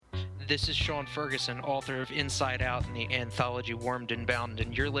This is Sean Ferguson, author of Inside Out and the anthology Wormed and Bound,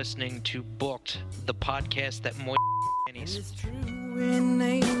 and you're listening to Booked, the podcast that pennies. It's true, we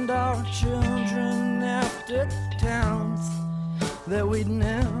named our children after towns that we'd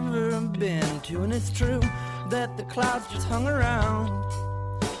never been to, and it's true that the clouds just hung around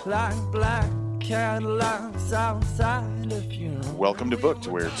like black Cadillacs outside a funeral. Welcome to Booked,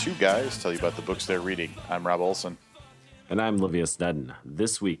 where two guys tell you about the books they're reading. I'm Rob Olson. And I'm Livius Nedden.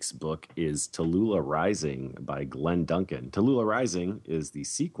 This week's book is Tallulah Rising by Glenn Duncan. Tallulah Rising is the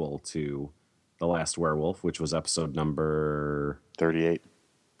sequel to The Last Werewolf, which was episode number 38.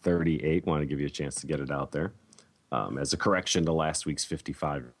 Want to give you a chance to get it out there. As a correction to last week's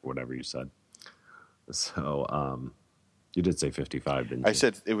 55, or whatever you said. So, you did say 55, didn't you? I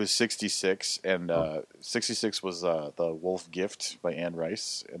said it was 66, and 66 was The Wolf Gift by Anne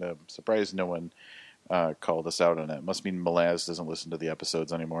Rice, and I'm surprised no one called us out on it. Must mean Malaz doesn't listen to the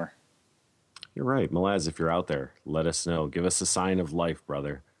episodes anymore. You're right. Malaz, if you're out there, let us know. Give us a sign of life,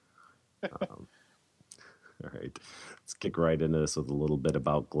 brother. All right. Let's kick right into this with a little bit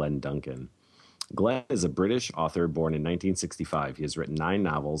about Glenn Duncan. Glenn is a British author born in 1965. He has written 9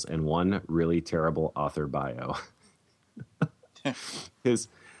 novels and 1 really terrible author bio. His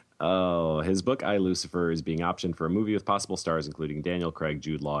book, I, Lucifer, is being optioned for a movie with possible stars including Daniel Craig,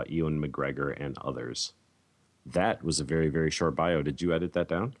 Jude Law, Ewan McGregor, and others. That was a very, very short bio. Did you edit that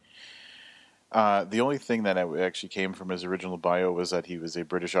down? The only thing that actually came from his original bio was that he was a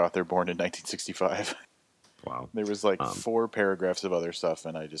British author born in 1965. Wow. There was like 4 paragraphs of other stuff,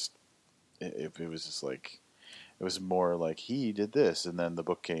 and it was just like, it was more like he did this, and then the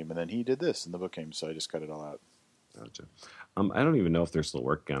book came, and then he did this, and the book came, so I just cut it all out. Gotcha. I don't even know if they're still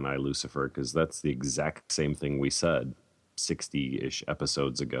working on I, Lucifer, because that's the exact same thing we said 60-ish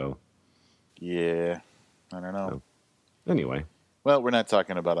episodes ago. Yeah, I don't know. So, anyway. Well, we're not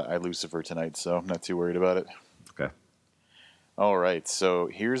talking about I, Lucifer tonight, so I'm not too worried about it. Okay. All right, so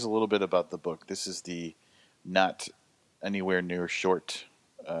here's a little bit about the book. This is the not anywhere near short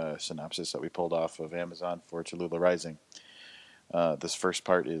synopsis that we pulled off of Amazon for Tallulah Rising. This first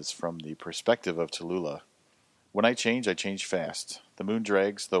part is from the perspective of Tallulah. When I change fast. The moon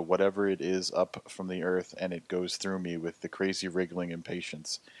drags the whatever it is up from the earth, and it goes through me with the crazy wriggling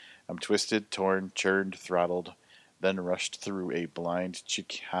impatience. I'm twisted, torn, churned, throttled, then rushed through a blind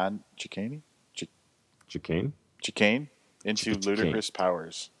chicane into ludicrous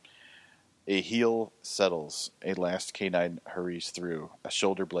powers. A heel settles, a last canine hurries through, a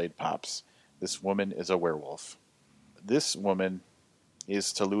shoulder blade pops. This woman is a werewolf. This woman is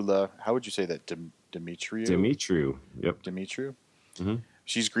Tallulah. How would you say that? Demetriou. Yep. Demetriou. Mm-hmm.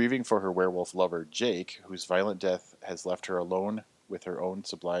 She's grieving for her werewolf lover, Jake, whose violent death has left her alone with her own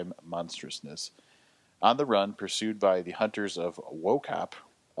sublime monstrousness. On the run, pursued by the hunters of WOCOP,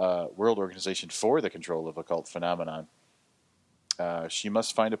 World Organization for the Control of Occult Phenomenon, she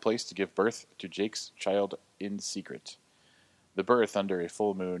must find a place to give birth to Jake's child in secret. The birth under a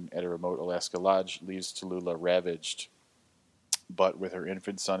full moon at a remote Alaska lodge leaves Tallulah ravaged, but with her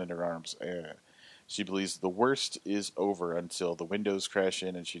infant son in her arms. She believes the worst is over until the windows crash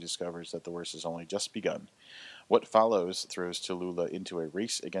in and she discovers that the worst has only just begun. What follows throws Tallulah into a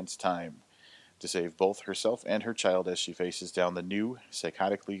race against time to save both herself and her child as she faces down the new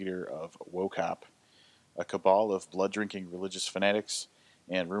psychotic leader of WOCOP, a cabal of blood-drinking religious fanatics,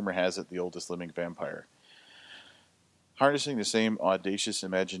 and rumor has it the oldest living vampire. Harnessing the same audacious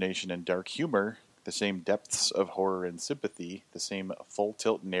imagination and dark humor, the same depths of horror and sympathy, the same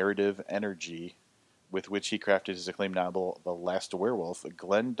full-tilt narrative energy with which he crafted his acclaimed novel, The Last Werewolf,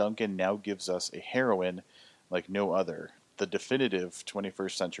 Glenn Duncan now gives us a heroine like no other, the definitive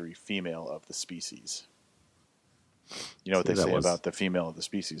 21st century female of the species. You know what they say about the female of the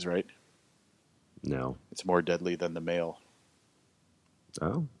species, right? No. It's more deadly than the male.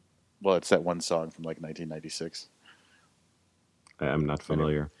 Oh? Well, it's that one song from like 1996. I'm not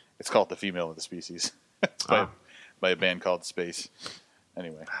familiar. It's called The Female of the Species. It's by a band called Space.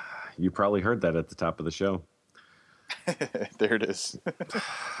 Anyway. You probably heard that at the top of the show. There it is.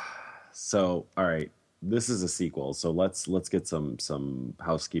 So, all right. This is a sequel, so let's get some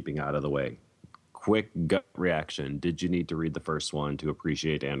housekeeping out of the way. Quick gut reaction. Did you need to read the first one to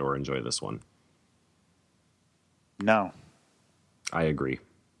appreciate and or enjoy this one? No. I agree.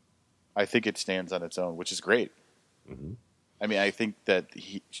 I think it stands on its own, which is great. Mm-hmm. I mean, I think that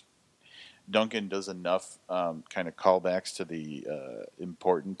Duncan does enough kind of callbacks to the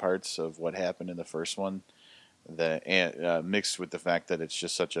important parts of what happened in the first one, that mixed with the fact that it's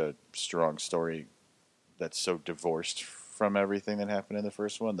just such a strong story that's so divorced from everything that happened in the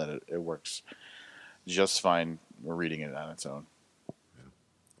first one that it works just fine reading it on its own.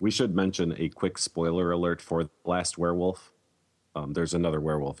 We should mention a quick spoiler alert for The Last Werewolf. There's another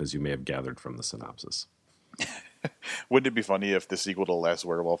werewolf, as you may have gathered from the synopsis. Wouldn't it be funny if the sequel to Last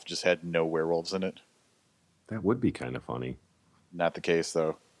Werewolf just had no werewolves in it? That would be kind of funny. Not the case,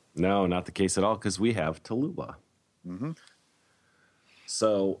 though. No, not the case at all, because we have Tallulah. Mm-hmm.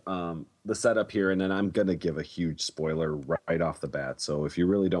 So the setup here, and then I'm going to give a huge spoiler right off the bat. So if you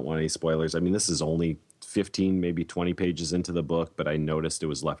really don't want any spoilers, I mean, this is only 15, maybe 20 pages into the book, but I noticed it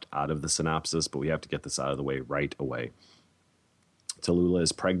was left out of the synopsis, but we have to get this out of the way right away. Tallulah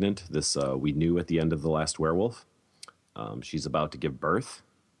is pregnant. This we knew at the end of The Last Werewolf. She's about to give birth.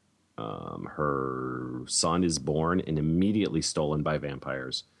 Her son is born and immediately stolen by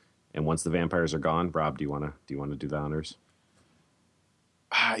vampires. And once the vampires are gone, Rob, do you want to do the honors?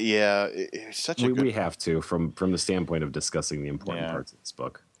 Yeah, it's such a good... We have to from the standpoint of discussing the important parts of this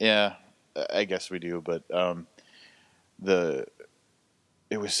book. Yeah, I guess we do, but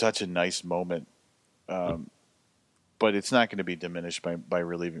it was such a nice moment. But it's not going to be diminished by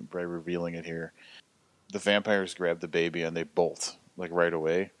revealing it here. The vampires grab the baby and they bolt like right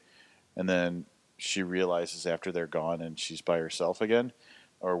away, and then she realizes after they're gone and she's by herself again,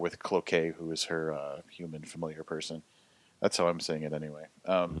 or with Cloquet, who is her human familiar person. That's how I'm saying it anyway.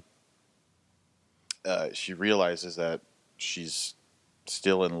 She realizes that she's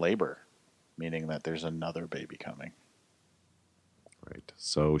still in labor, meaning that there's another baby coming. Right.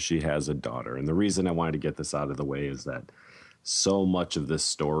 So she has a daughter. And the reason I wanted to get this out of the way is that so much of this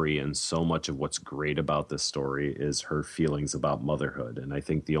story and so much of what's great about this story is her feelings about motherhood. And I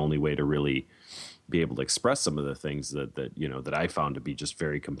think the only way to really be able to express some of the things that I found to be just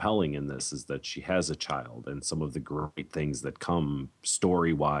very compelling in this is that she has a child, and some of the great things that come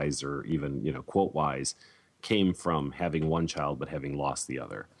story-wise or even, quote-wise came from having one child but having lost the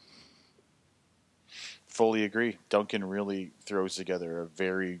other. Fully agree. Duncan really throws together a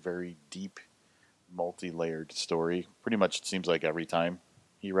very, very deep, multi-layered story. Pretty much it seems like every time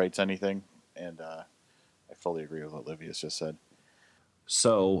he writes anything, and I fully agree with what Livia's just said.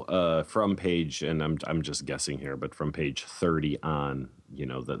 So from page, and I'm just guessing here, but from page 30 on,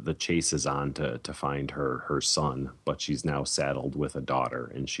 the chase is on to find her son, but she's now saddled with a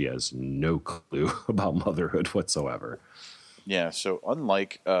daughter, and she has no clue about motherhood whatsoever. Yeah, so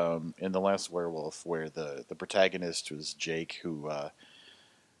unlike in The Last Werewolf, where the protagonist was Jake, who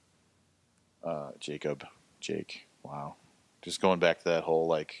Jake, wow. Just going back to that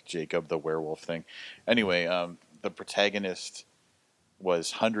whole, Jacob the werewolf thing. Anyway, the protagonist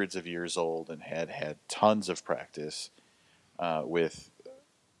was hundreds of years old and had tons of practice with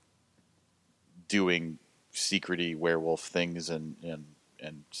doing secrety werewolf things and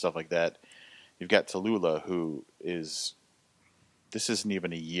stuff like that. You've got Tallulah, who is... This isn't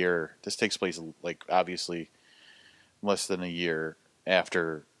even a year. This takes place, obviously less than a year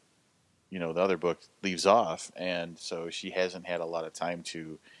after, the other book leaves off. And so she hasn't had a lot of time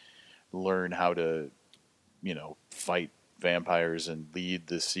to learn how to, fight vampires and lead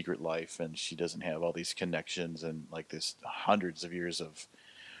this secret life. And she doesn't have all these connections and this hundreds of years of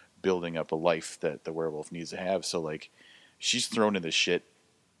building up a life that the werewolf needs to have. So she's thrown in the shit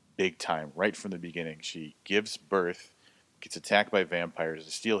big time right from the beginning. She gives birth, gets attacked by vampires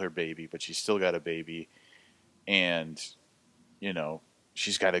to steal her baby, but she's still got a baby, and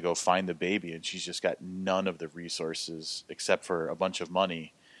she's got to go find the baby, and she's just got none of the resources except for a bunch of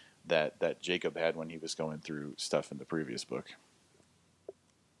money that Jacob had when he was going through stuff in the previous book.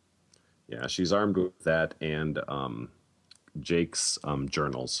 Yeah, she's armed with that and Jake's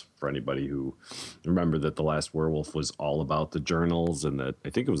journals, for anybody who remember that The Last Werewolf was all about the journals, and that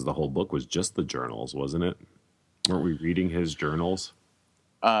I think it was the whole book was just the journals, wasn't it? Weren't we reading his journals?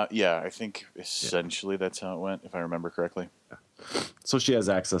 Yeah, I think essentially that's how it went, if I remember correctly. Yeah. So she has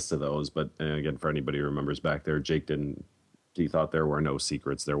access to those, but again, for anybody who remembers back there, he thought there were no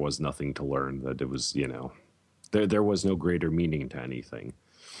secrets. There was nothing to learn, that it was, there was no greater meaning to anything.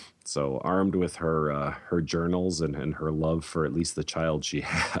 So armed with her journals and her love for at least the child she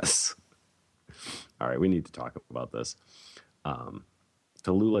has. All right, we need to talk about this.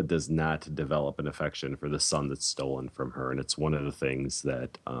 Tallulah does not develop an affection for the son that's stolen from her, and it's one of the things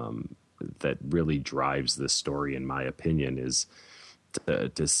that that really drives this story, in my opinion, is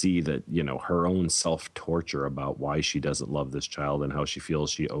to see that her own self-torture about why she doesn't love this child and how she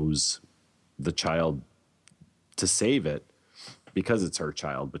feels she owes the child to save it because it's her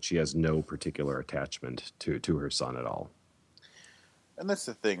child, but she has no particular attachment to her son at all. And that's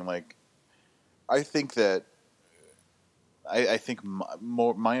the thing. I think that I think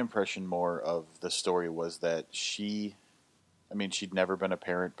my impression more of the story was that she'd never been a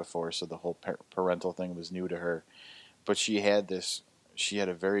parent before, so the whole parental thing was new to her. But she had this she had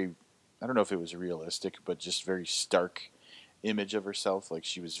a very, I don't know if it was realistic, but just very stark image of herself. Like,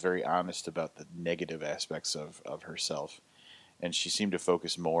 she was very honest about the negative aspects of herself. And she seemed to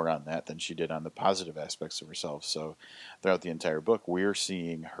focus more on that than she did on the positive aspects of herself. So throughout the entire book, we're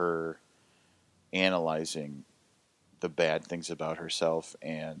seeing her analyzing the bad things about herself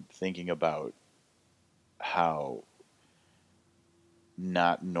and thinking about how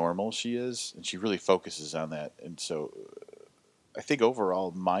not normal she is. And she really focuses on that. And so I think overall,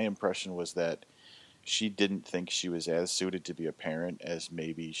 my impression was that she didn't think she was as suited to be a parent as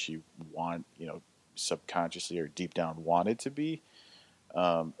maybe she subconsciously or deep down wanted to be,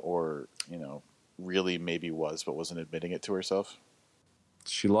 or really maybe was but wasn't admitting it to herself.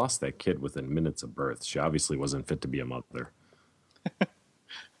 She lost that kid within minutes of birth. She obviously wasn't fit to be a mother.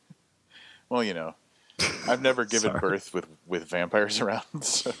 Well, I've never given birth with vampires around,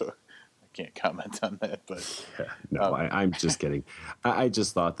 so I can't comment on that. But I'm just kidding. I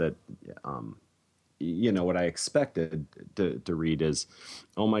just thought that what I expected to read is,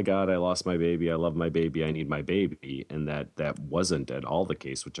 oh my God, I lost my baby. I love my baby. I need my baby. And that wasn't at all the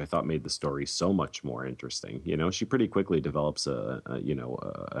case, which I thought made the story so much more interesting. She pretty quickly develops an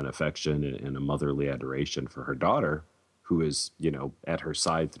affection and a motherly adoration for her daughter, who is, at her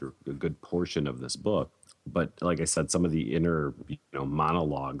side through a good portion of this book. But like I said, some of the inner,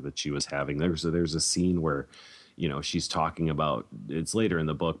 monologue that she was having, there's a scene where, she's talking about, it's later in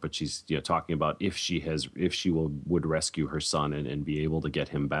the book, but she's talking about if she would rescue her son and be able to get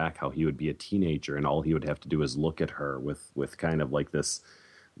him back, how he would be a teenager and all he would have to do is look at her with kind of like this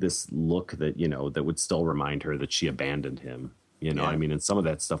look that, that would still remind her that she abandoned him. I mean, and some of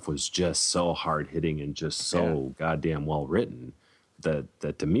that stuff was just so hard hitting and just so goddamn well written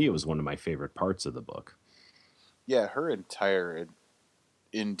that to me, it was one of my favorite parts of the book. Yeah. Her entire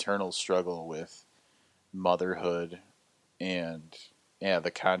internal struggle with motherhood and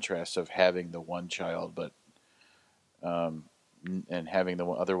the contrast of having the one child but and having the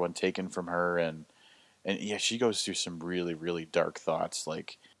other one taken from her and she goes through some really, really dark thoughts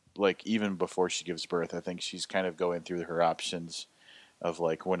like even before she gives birth. I think she's kind of going through her options of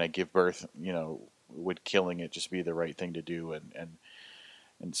like, when I give birth, would killing it just be the right thing to do,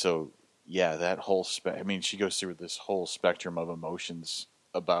 and so that whole she goes through this whole spectrum of emotions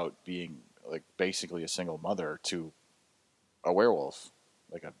about being like basically a single mother to a werewolf,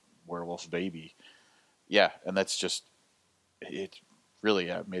 like a werewolf baby. Yeah. And that's just, it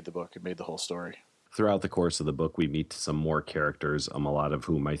really made the book. It made the whole story. Throughout the course of the book, we meet some more characters, a lot of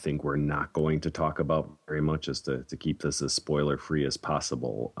whom I think we're not going to talk about very much, just to keep this as spoiler free as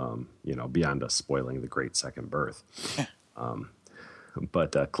possible, beyond us spoiling the great second birth.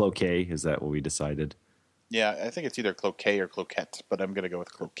 But Cloquet, is that what we decided? Yeah, I think it's either Cloquet or Cloquette, but I'm going to go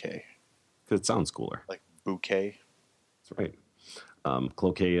with Cloquet. It sounds cooler. Like bouquet. That's right.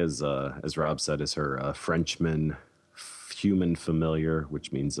 Cloquet, as Rob said, is her Frenchman human familiar,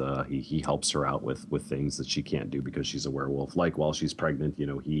 which means he helps her out with things that she can't do because she's a werewolf. Like while she's pregnant,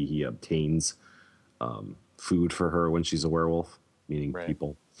 he obtains food for her when she's a werewolf, meaning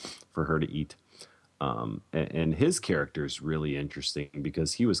people for her to eat. And his character is really interesting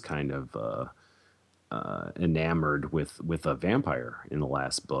because he was kind of enamored with a vampire in the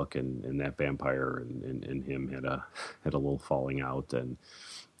last book, and that vampire and him had a little falling out, and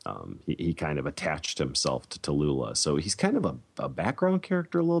he kind of attached himself to Tallulah. So he's kind of a background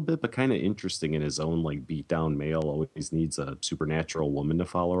character a little bit, but kind of interesting in his own, like, beat down male always needs a supernatural woman to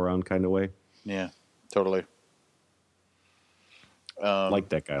follow around kind of way. Yeah, totally. Like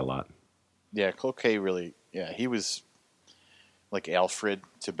that guy a lot. Yeah, Cloquet really, he was like Alfred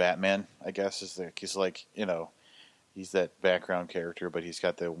to Batman, I guess. He's like, he's that background character, but he's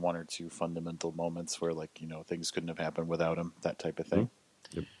got the one or two fundamental moments where, like, things couldn't have happened without him, that type of thing.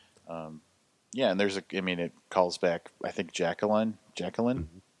 Yep. And it calls back, I think, Jacqueline. Mm-hmm.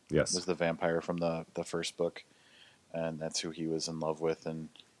 Yes. Was the vampire from the first book. And that's who he was in love with and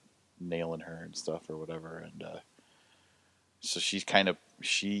nailing her and stuff or whatever. And so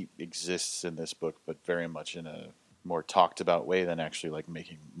she exists in this book, but very much in a more talked about way than actually like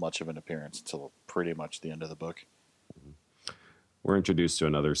making much of an appearance until pretty much the end of the book. We're introduced to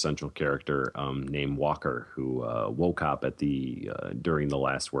another central character named Walker, who woke up at during the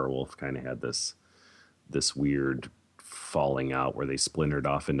last werewolf, kind of had this weird falling out where they splintered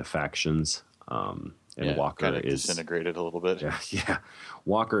off into factions. And Walker kind of disintegrated a little bit. Yeah.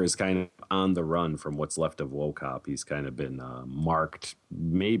 Walker is kind of on the run from what's left of Wokop. He's kind of been marked,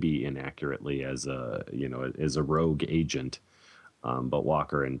 maybe inaccurately, as a rogue agent. But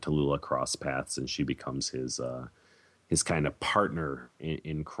Walker and Tallulah cross paths, and she becomes his his kind of partner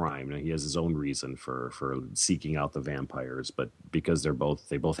in crime. Now, he has his own reason for seeking out the vampires, but because they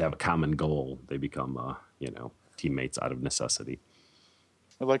both have a common goal, they become teammates out of necessity.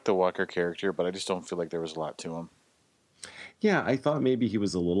 I like the Walker character, but I just don't feel like there was a lot to him. Yeah, I thought maybe he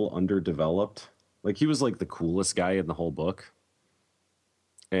was a little underdeveloped. Like, he was like the coolest guy in the whole book.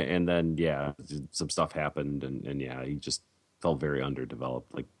 And then, yeah, some stuff happened, and yeah, he just felt very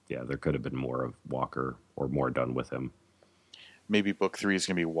underdeveloped. Like, yeah, there could have been more of Walker or more done with him. Maybe book 3 is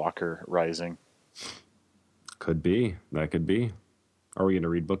going to be Walker Rising. Could be. That could be. Are we going to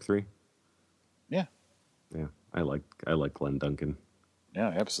read book 3? Yeah. Yeah, I like Glenn Duncan.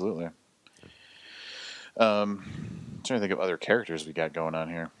 Yeah, absolutely. I'm trying to think of other characters we got going on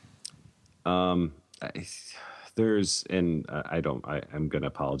here. I'm going to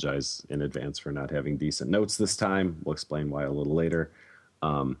apologize in advance for not having decent notes this time. We'll explain why a little later.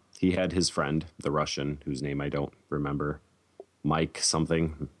 He had his friend, the Russian, whose name I don't remember, Mike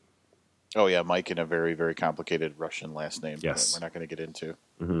something. Oh, yeah, Mike, in a very, very complicated Russian last name yes. that we're not going to get into.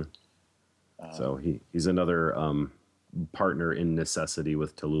 Mm-hmm. So he's another partner in necessity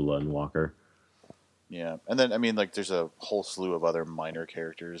with Tallulah and Walker. Yeah, and then, I mean, like, there's a whole slew of other minor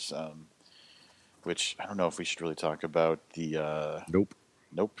characters, which I don't know if we should really talk about. Nope,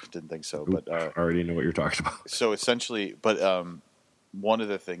 didn't think so. Oop, but I already know what you're talking about. So essentially, one of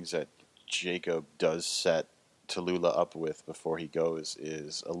the things that Jacob does set Tallulah up with before he goes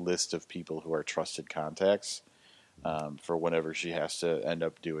is a list of people who are trusted contacts for whatever she has to end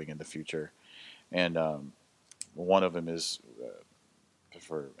up doing in the future. And one of them is,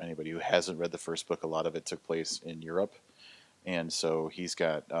 for anybody who hasn't read the first book, a lot of it took place in Europe. And so he's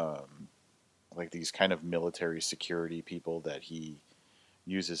got like these kind of military security people that he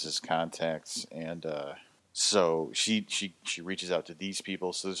uses as contacts. And so she reaches out to these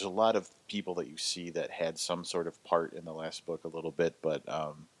people. So there's a lot of people that you see that had some sort of part in the last book a little bit, but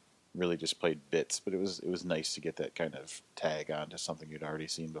really just played bits. But it was nice to get that kind of tag onto something you'd already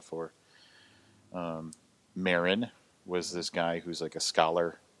seen before. Marin was this guy who's like a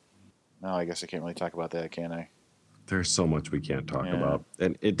scholar. No, I guess I can't really talk about that, can I? There's so much we can't talk about.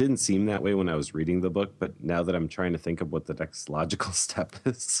 And it didn't seem that way when I was reading the book, but now that I'm trying to think of what the next logical step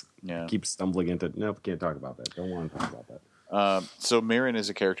is, I keep stumbling into, nope, can't talk about that. Don't want to talk about that. So Marin is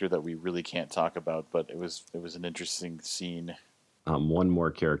a character that we really can't talk about, but it was an interesting scene. One more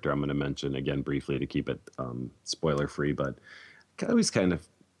character I'm going to mention, again, briefly to keep it spoiler-free, but I always kind of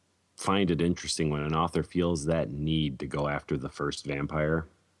find it interesting when an author feels that need to go after the first vampire,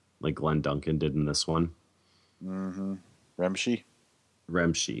 like Glenn Duncan did in this one. Mm-hmm. Remshi.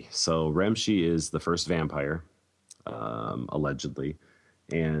 So Remshi is the first vampire, allegedly,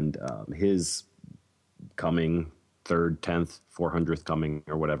 and his coming, 3rd, 10th, 400th coming,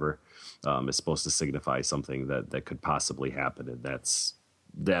 or whatever, is supposed to signify something that could possibly happen, and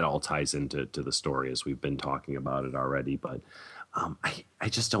that all ties into the story as we've been talking about it already. But I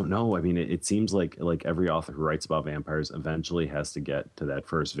just don't know. I mean, it seems like every author who writes about vampires eventually has to get to that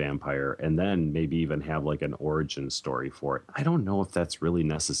first vampire and then maybe even have like an origin story for it. I don't know if that's really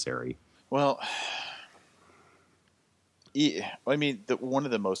necessary. Well, yeah, I mean, one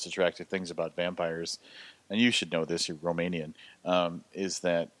of the most attractive things about vampires, and you should know this, you're Romanian, is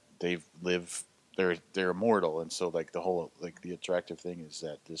that they're immortal, and so like the whole the attractive thing is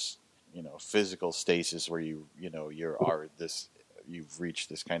that this physical stasis where you've reached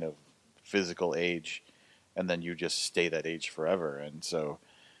this kind of physical age, and then you just stay that age forever. And so,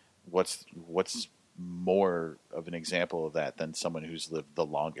 what's more of an example of that than someone who's lived the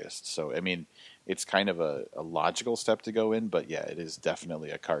longest? So, I mean, it's kind of a logical step to go in, but yeah, it is definitely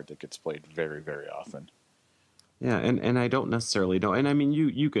a card that gets played very, very often. Yeah, and I don't necessarily know. And I mean,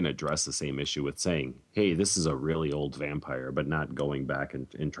 you can address the same issue with saying, hey, this is a really old vampire, but not going back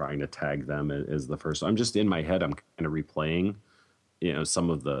and trying to tag them as the first. I'm just in my head, I'm kind of replaying, some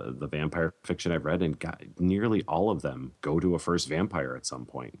of the vampire fiction I've read, and nearly all of them go to a first vampire at some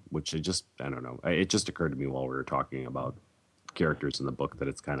point, which I don't know. It just occurred to me while we were talking about characters in the book that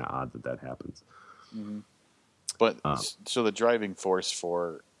it's kind of odd that happens. Mm-hmm. But so the driving force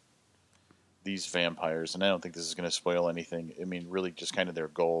for these vampires, and I don't think this is going to spoil anything. I mean, really just kind of their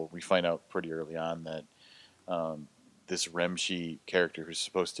goal. We find out pretty early on that this Remshi character, who's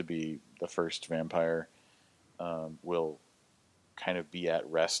supposed to be the first vampire, will kind of be at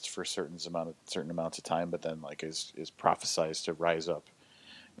rest for certain amounts of time, but then is prophesized to rise up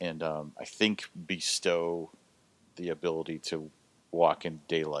and I think bestow the ability to walk in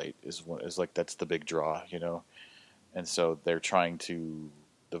daylight is that's the big draw, and so they're trying to.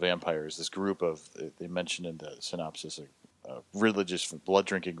 The vampires, this group of, they mentioned in the synopsis,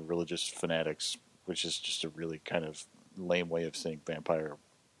 blood-drinking religious fanatics, which is just a really kind of lame way of saying vampire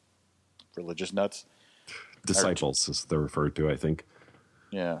religious nuts. Disciples, as they're referred to, I think.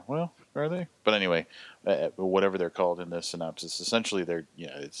 Yeah, well, are they? But anyway, whatever they're called in this synopsis, essentially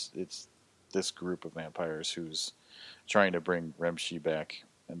it's this group of vampires who's trying to bring Remshi back,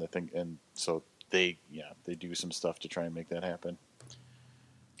 and so they do some stuff to try and make that happen.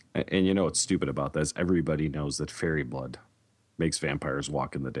 And you know what's stupid about this? Everybody knows that fairy blood makes vampires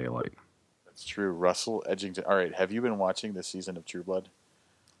walk in the daylight. That's true. Russell Edgington. All right, have you been watching this season of True Blood?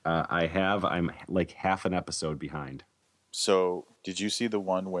 I have. I'm like half an episode behind. So, did you see the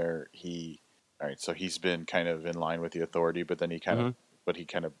one where all right, so he's been kind of in line with the authority, but then he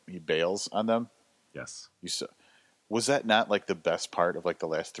bails on them? Yes. Was that not like the best part of like the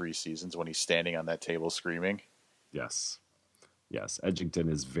last 3 seasons when he's standing on that table screaming? Yes.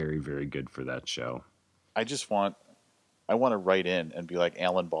 Edgington is very, very good for that show. I want to write in and be like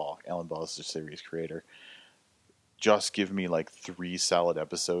Alan Ball. Alan Ball is the series creator. Just give me like 3 solid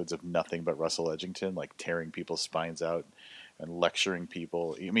episodes of nothing but Russell Edgington, like tearing people's spines out and lecturing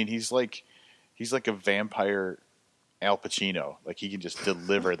people. I mean, he's like a vampire Al Pacino. Like, he can just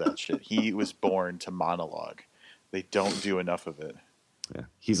deliver that shit. He was born to monologue. They don't do enough of it. Yeah.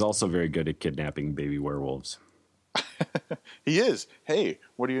 He's also very good at kidnapping baby werewolves. He is. Hey,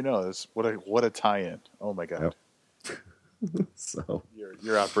 what do you know? What a tie-in. Oh my God. Yep. So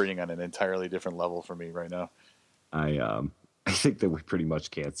you're operating on an entirely different level for me right now. I think that we pretty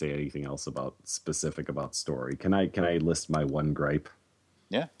much can't say anything else specific about story. Can I list my one gripe?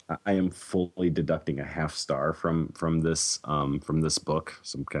 Yeah. I am fully deducting a half star from this book.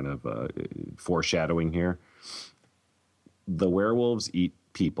 Some kind of foreshadowing here. The werewolves eat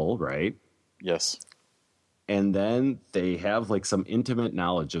people, right? Yes. And then they have like some intimate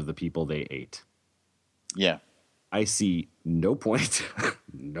knowledge of the people they ate. Yeah. I see no point,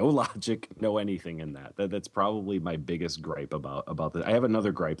 no logic, no anything in that. That's probably my biggest gripe about this. I have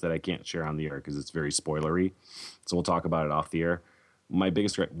another gripe that I can't share on the air because it's very spoilery. So we'll talk about it off the air. My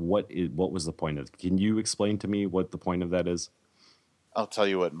biggest gripe, what was the point of it? Can you explain to me what the point of that is? I'll tell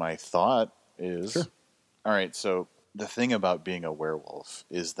you what my thought is. Sure. All right, so the thing about being a werewolf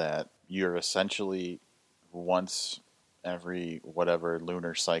is that you're essentially once every whatever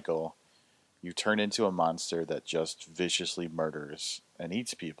lunar cycle, you turn into a monster that just viciously murders and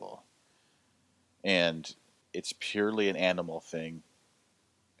eats people. And it's purely an animal thing.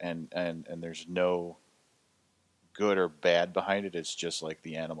 And there's no good or bad behind it. It's just like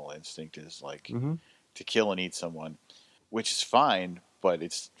the animal instinct is like to kill and eat someone, which is fine, but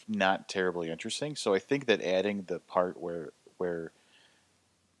it's not terribly interesting. So I think that adding the part where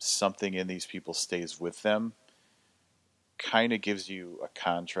something in these people stays with them kind of gives you a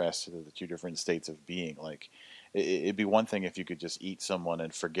contrast to the 2 different states of being. Like, it'd be one thing if you could just eat someone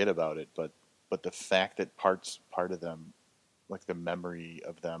and forget about it, but the fact that part of them, like the memory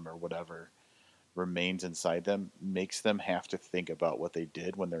of them or whatever, remains inside them makes them have to think about what they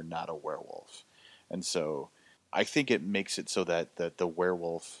did when they're not a werewolf. And so I think it makes it so that the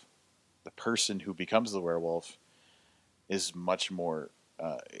werewolf, the person who becomes the werewolf, is much more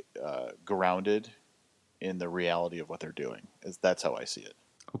grounded in the reality of what they're doing. That's how I see it.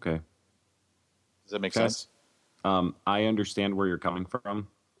 Okay. Does that make sense? I understand where you're coming from.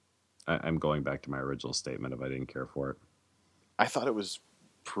 I'm going back to my original statement if I didn't care for it. I thought it was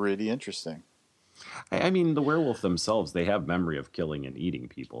pretty interesting. I mean, the werewolf themselves, they have memory of killing and eating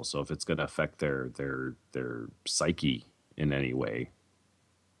people. So if it's going to affect their psyche in any way,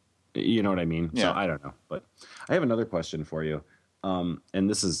 you know what I mean? Yeah. So I don't know. But I have another question for you. And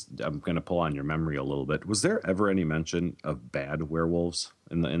this is, I'm going to pull on your memory a little bit. Was there ever any mention of bad werewolves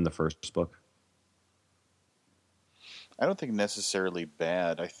in the first book? I don't think necessarily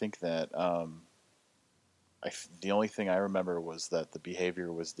bad. I think that the only thing I remember was that the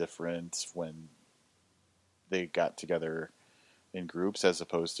behavior was different when they got together in groups as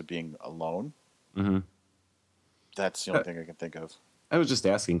opposed to being alone. Mm-hmm. That's the only thing I can think of. I was just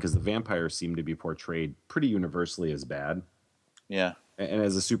asking because the vampires seem to be portrayed pretty universally as bad. Yeah. And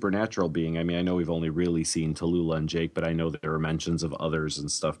as a supernatural being, I mean, I know we've only really seen Tallulah and Jake, but I know there were mentions of others and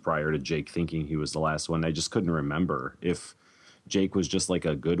stuff prior to Jake thinking he was the last one. I just couldn't remember if Jake was just like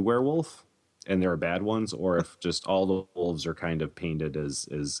a good werewolf and there are bad ones, or if just all the wolves are kind of painted as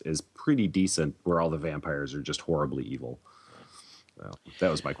pretty decent, where all the vampires are just horribly evil. Well,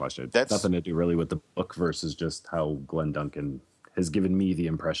 that was my question. That's nothing to do really with the book versus just how Glenn Duncan has given me the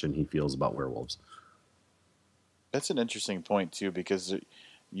impression he feels about werewolves. That's an interesting point, too, because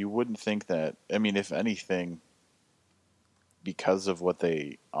you wouldn't think that, I mean, if anything, because of what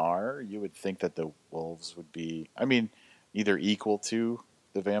they are, you would think that the wolves would be, I mean, either equal to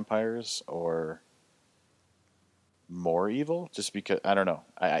the vampires or more evil, just because I don't know.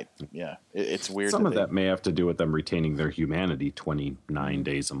 It's weird. Some of that may have to do with them retaining their humanity 29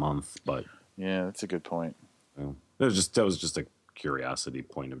 days a month, but yeah, that's a good point. That was just a curiosity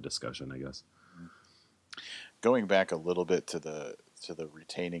point of discussion, I guess. Going back a little bit to the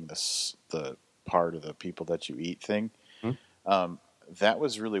retaining the part of the people that you eat thing, that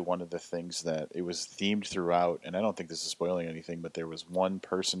was really one of the things that it was themed throughout. And I don't think this is spoiling anything, but there was one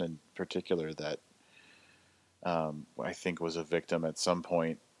person in particular that I think was a victim at some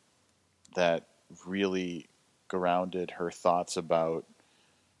point that really grounded her thoughts about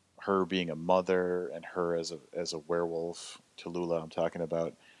her being a mother and her as a werewolf, Tallulah I'm talking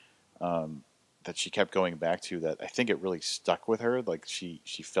about, that she kept going back to, that I think it really stuck with her. Like she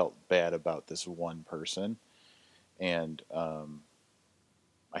felt bad about this one person. And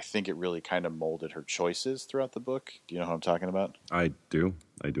I think it really kind of molded her choices throughout the book. Do you know who I'm talking about? I do.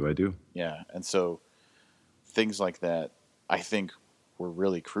 Yeah. And so things like that, I think, were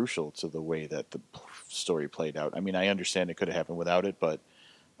really crucial to the way that the story played out. I mean, I understand it could have happened without it, but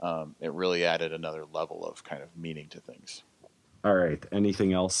it really added another level of kind of meaning to things. All right.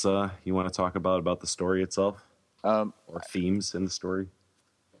 Anything else you want to talk about the story itself? Or themes in the story?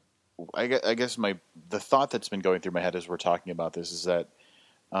 I guess the thought that's been going through my head as we're talking about this is that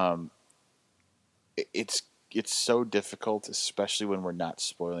it's so difficult, especially when we're not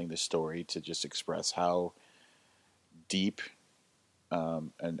spoiling the story, to just express how deep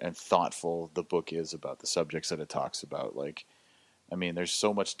and thoughtful the book is about the subjects that it talks about. Like, I mean, there's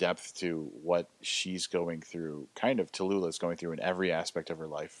so much depth to what she's going through, kind of Tallulah is going through in every aspect of her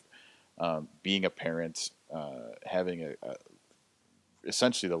life. Being a parent, having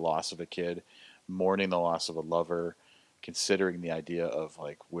essentially the loss of a kid, mourning the loss of a lover, considering the idea of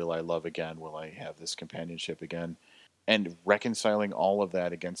like, will I love again? Will I have this companionship again? And reconciling all of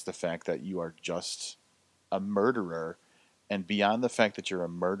that against the fact that you are just a murderer, and beyond the fact that you're a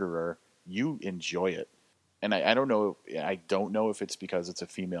murderer, you enjoy it. And I don't know if it's because it's a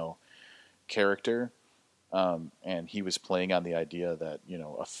female character, and he was playing on the idea that, you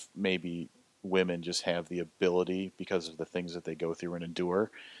know, maybe women just have the ability, because of the things that they go through and endure,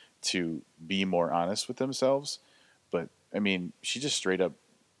 to be more honest with themselves. But I mean, she just straight up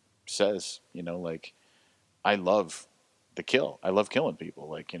says, you know, like, I love the kill. I love killing people.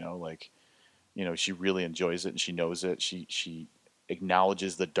 Like, she really enjoys it and she knows it. She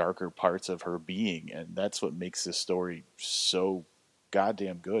acknowledges the darker parts of her being. And that's what makes this story so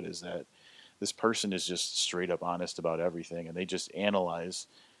goddamn good, is that this person is just straight up honest about everything. And they just analyze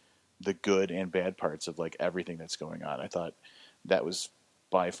the good and bad parts of like everything that's going on. I thought that was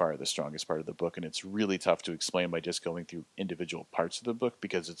by far the strongest part of the book. And it's really tough to explain by just going through individual parts of the book,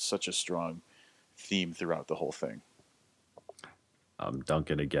 because it's such a strong theme throughout the whole thing.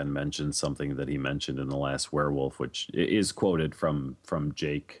 Duncan again mentioned something that he mentioned in The Last Werewolf, which is quoted from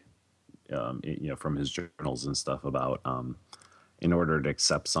Jake, from his journals and stuff, about in order to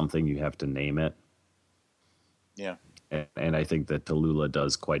accept something, you have to name it. Yeah. And I think that Tallulah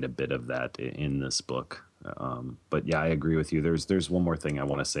does quite a bit of that in this book. But yeah, I agree with you. There's one more thing I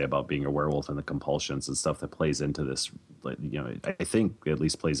want to say about being a werewolf and the compulsions and stuff that plays into this. I think at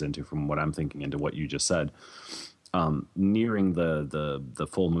least plays into, from what I'm thinking, into what you just said. Nearing the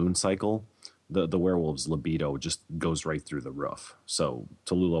full moon cycle, the werewolf's libido just goes right through the roof. So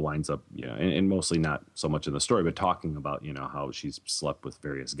Tallulah winds up, and mostly not so much in the story, but talking about, how she's slept with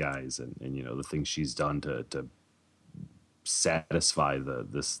various guys and the things she's done to satisfy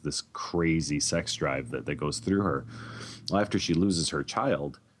this crazy sex drive that goes through her. Well, after she loses her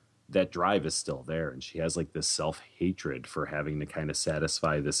child, that drive is still there, and she has like this self-hatred for having to kind of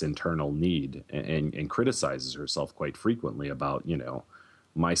satisfy this internal need, and criticizes herself quite frequently about,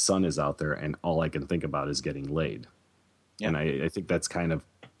 my son is out there and all I can think about is getting laid. Yeah. And I think that's kind of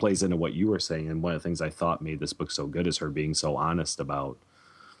plays into what you were saying, and one of the things I thought made this book so good is her being so honest about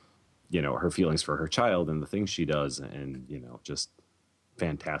her feelings for her child and the things she does, and just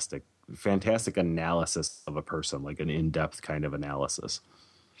fantastic analysis of a person, like an in-depth kind of analysis.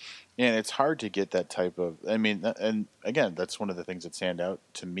 And it's hard to get that type of, and again, that's one of the things that stand out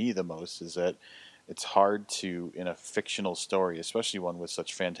to me the most, is that it's hard to, in a fictional story, especially one with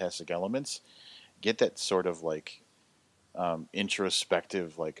such fantastic elements, get that sort of like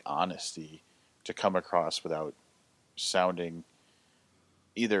introspective, like honesty to come across without sounding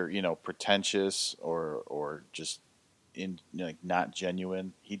either, pretentious or just not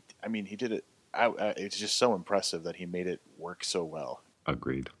genuine. He did it. It's just so impressive that he made it work so well.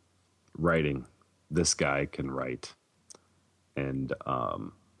 Agreed. Writing. This guy can write. And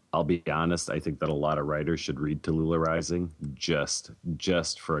I'll be honest, I think that a lot of writers should read Tallulah Rising just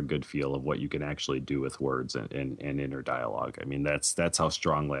for a good feel of what you can actually do with words and inner dialogue. I mean, that's how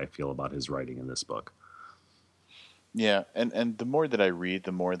strongly I feel about his writing in this book. Yeah, and the more that I read,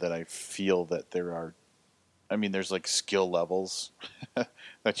 the more that I feel that there's like skill levels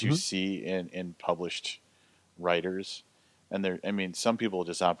that you see in published writers. And some people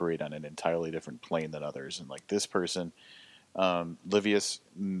just operate on an entirely different plane than others. And like this person, Livius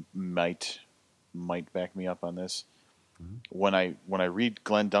might back me up on this. When I read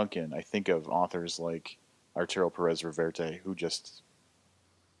Glenn Duncan, I think of authors like Arturo Perez Reverte, who just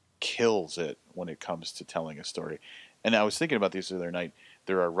kills it when it comes to telling a story. And I was thinking about this the other night.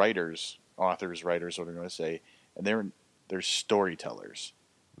 There are authors, what I'm going to say, and they're storytellers.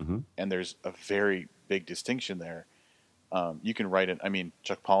 And there's a very big distinction there. You can write it. I mean,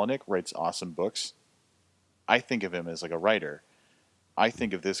 Chuck Palahniuk writes awesome books. I think of him as like a writer. I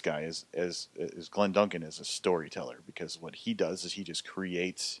think of this guy as Glenn Duncan as a storyteller, because what he does is he just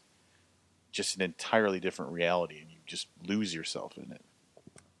creates just an entirely different reality, and you just lose yourself in it.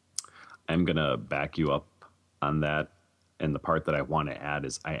 I'm going to back you up on that. And the part that I want to add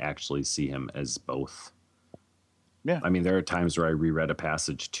is I actually see him as both. Yeah. I mean, there are times where I reread a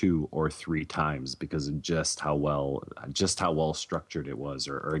passage 2 or 3 times because of just how well structured it was,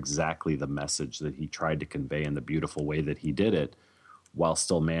 or exactly the message that he tried to convey in the beautiful way that he did it while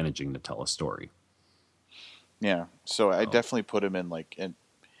still managing to tell a story. Yeah. So I definitely put him in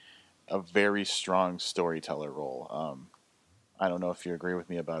a very strong storyteller role. I don't know if you agree with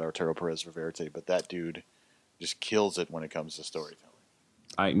me about Arturo Perez Reverte, but that dude just kills it when it comes to storytelling.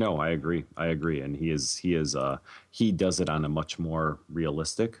 I agree. And he does it on a much more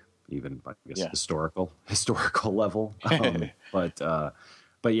realistic, even I guess historical level.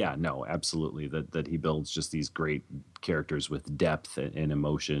 But yeah, no, absolutely. That he builds just these great characters with depth and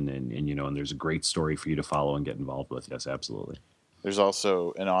emotion, and there's a great story for you to follow and get involved with. Yes, absolutely. There's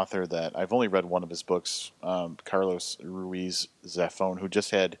also an author that I've only read one of his books, Carlos Ruiz Zafón, who just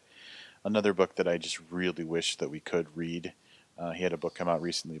had another book that I just really wish that we could read. He had a book come out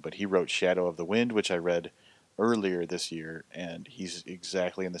recently, but he wrote Shadow of the Wind, which I read earlier this year, and he's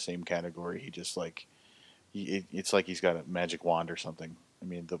exactly in the same category. He just it's like he's got a magic wand or something. I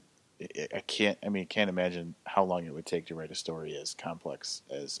mean, I can't imagine how long it would take to write a story as complex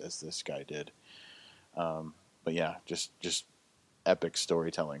as this guy did. But yeah, just epic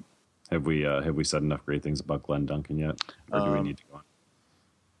storytelling. Have we said enough great things about Glenn Duncan yet, or do we need to go on?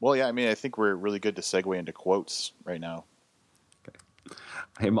 Well, yeah, I think we're really good to segue into quotes right now. Okay.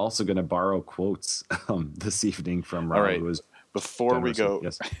 I'm also going to borrow quotes this evening from Rob. All right. Before we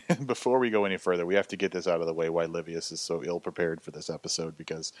go any further, we have to get this out of the way, why Livius is so ill-prepared for this episode,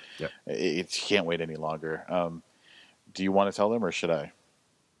 because it can't wait any longer. Do you want to tell them, or should I?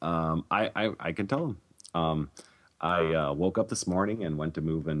 I can tell them. I woke up this morning and went to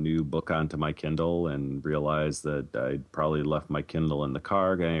move a new book onto my Kindle and realized that I'd probably left my Kindle in the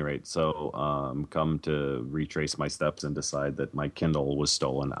car. At any rate, so come to retrace my steps and decide that my Kindle was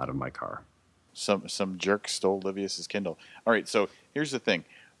stolen out of my car. Some jerk stole Livius's Kindle. All right, so here's the thing.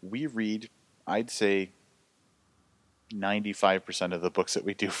 We read, I'd say, 95% of the books that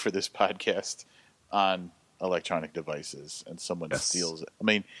we do for this podcast on electronic devices, and someone steals it. I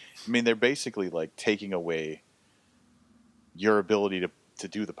mean, they're basically like taking away your ability to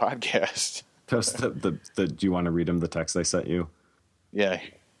do the podcast. Do you want to read him the text I sent you? Yeah.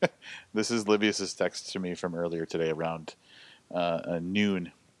 This is Livius's text to me from earlier today around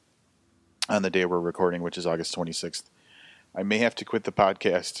noon on the day we're recording, which is August 26th. I may have to quit the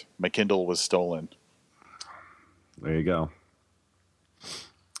podcast. My Kindle was stolen. There you go.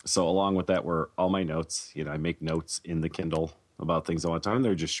 So along with that were all my notes. I make notes in the Kindle about things I want to talk about.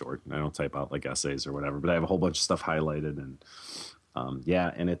 They're just short. I don't type out like essays or whatever, but I have a whole bunch of stuff highlighted, and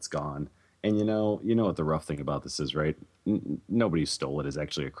and it's gone. And you know what the rough thing about this is, right? Nobody who stole it has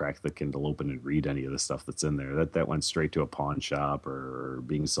actually cracked the Kindle open and read any of the stuff that's in there. That went straight to a pawn shop or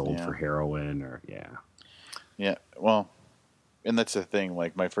being sold for heroin or Yeah. Well, and that's the thing.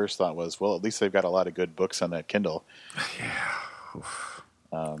 Like, my first thought was, well, at least they've got a lot of good books on that Kindle. Yeah.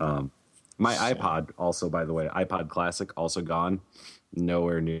 My iPod also, by the way, iPod Classic also gone.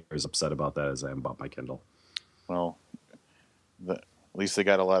 Nowhere near as upset about that as I am about my Kindle. Well, at least they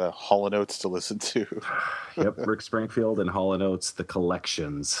got a lot of Hall & Oates to listen to. Yep, Rick Springfield and Hall & Oates, the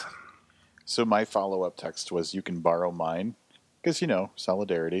collections. So my follow-up text was, you can borrow mine, because,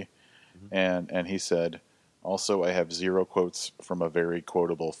 solidarity. Mm-hmm. And he said, also, I have 0 quotes from a very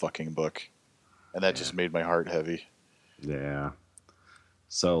quotable fucking book. And that just made my heart heavy. Yeah.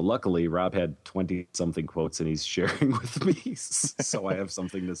 So luckily, Rob had 20-something quotes, and he's sharing with me, so I have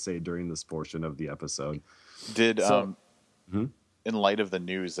something to say during this portion of the episode. In light of the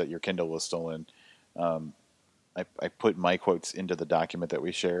news that your Kindle was stolen, I put my quotes into the document that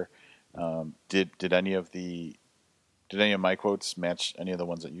we share. Did any of my quotes match any of the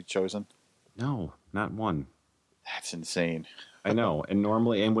ones that you've chosen? No, not one. That's insane. I know. And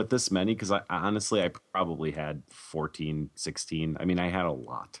normally, and with this many, because I honestly probably had 14, 16. I mean, I had a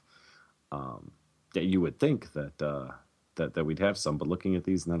lot. That you would think that we'd have some, but looking at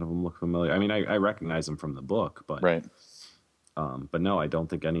these, none of them look familiar. I mean, I recognize them from the book, but right. But no, I don't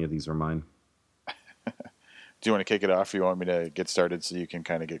think any of these are mine. Do you want to kick it off? Or you want me to get started so you can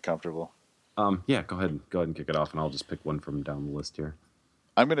kind of get comfortable? Yeah, go ahead and kick it off, and I'll just pick one from down the list here.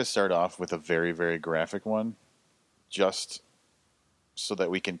 I'm going to start off with a very, very graphic one, just so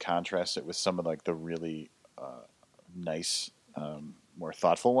that we can contrast it with some of like the really nice, more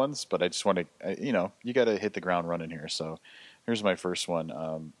thoughtful ones. But I just want to, you got to hit the ground running here. So here's my first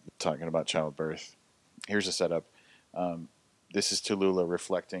one, talking about childbirth. Here's a setup. This is Tallulah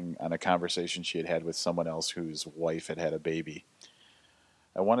reflecting on a conversation she had with someone else whose wife had a baby.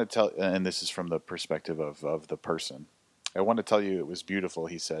 I want to tell, and this is from the perspective of the person. I want to tell you it was beautiful,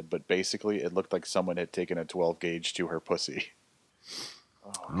 he said, but basically it looked like someone had taken a 12 gauge to her pussy.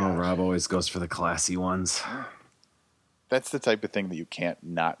 Oh, Rob always goes for the classy ones. That's the type of thing that you can't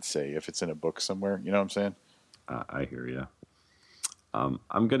not say if it's in a book somewhere. You know what I'm saying? I hear you.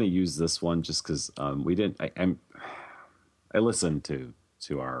 I'm going to use this one just because we didn't. I listened to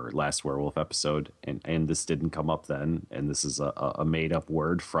our last werewolf episode, and this didn't come up then, and this is a made up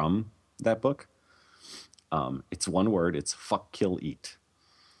word from that book. It's one word. It's fuck, kill, eat.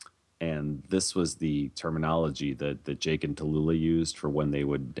 And this was the terminology that Jake and Tallulah used for when they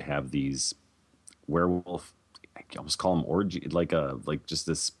would have these werewolf, I almost call them orgy, like just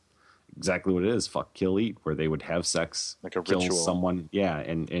this, exactly what it is, fuck, kill, eat, where they would have sex, like a kill ritual. Someone, yeah,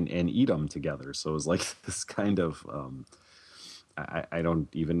 and eat them together. So it was like this kind of, I don't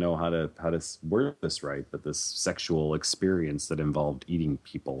even know how to word this right, but this sexual experience that involved eating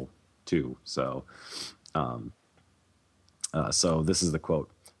people too. So, so this is the quote.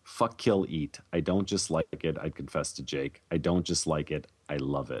 Fuck, kill, eat. I don't just like it. I confess to Jake. I don't just like it. I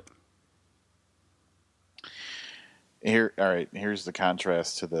love it. Here, all right. Here's the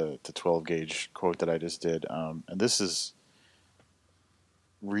contrast to the 12 gauge quote that I just did, and this is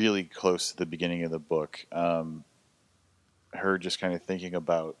really close to the beginning of the book. Her just kind of thinking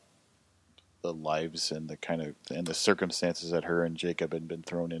about the lives and the circumstances that her and Jacob had been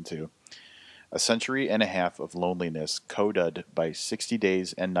thrown into. A century and a half of loneliness coded by 60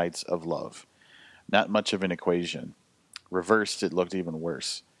 days and nights of love. Not much of an equation. Reversed, it looked even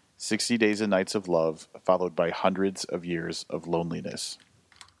worse. 60 days and nights of love, followed by hundreds of years of loneliness.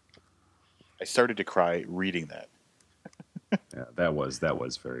 I started to cry reading that. Yeah, that was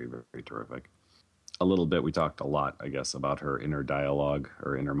very, very terrific. A little bit, we talked a lot, I guess, about her inner dialogue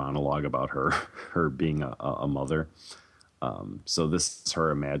or inner monologue about her being a mother. So this is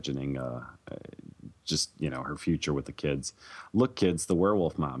her imagining just, her future with the kids. Look, kids, the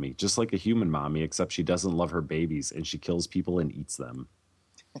werewolf mommy, just like a human mommy, except she doesn't love her babies and she kills people and eats them.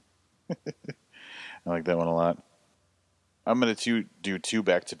 I like that one a lot. I'm going to do two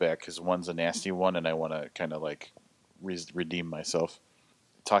back-to-back because one's a nasty one and I want to kind of like redeem myself.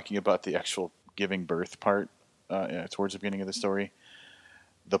 Talking about the actual giving birth part towards the beginning of the story.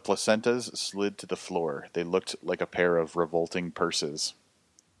 The placentas slid to the floor. They looked like a pair of revolting purses.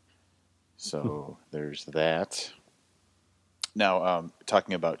 So there's that. Now,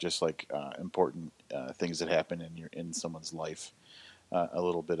 talking about just like important things that happen in someone's life, a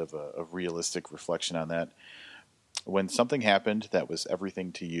little bit of a realistic reflection on that. When something happened that was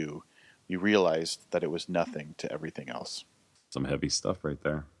everything to you, you realized that it was nothing to everything else. Some heavy stuff right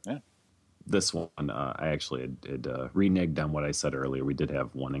there. Yeah. This one, I actually had reneged on what I said earlier. We did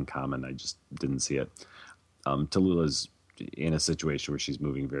have one in common. I just didn't see it. Tallulah's in a situation where she's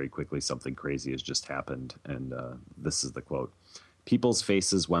moving very quickly. Something crazy has just happened. And this is the quote. People's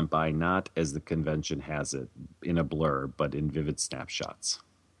faces went by not as the convention has it, in a blur, but in vivid snapshots.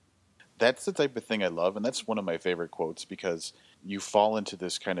 That's the type of thing I love. And that's one of my favorite quotes because you fall into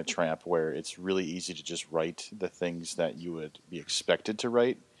this kind of trap where it's really easy to just write the things that you would be expected to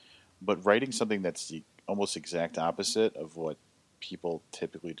write. But writing something that's the almost exact opposite of what people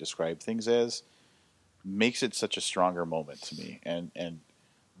typically describe things as makes it such a stronger moment to me. And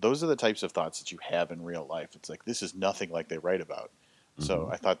those are the types of thoughts that you have in real life. It's like, this is nothing like they write about. Mm-hmm. So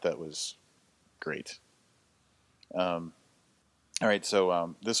I thought that was great. All right,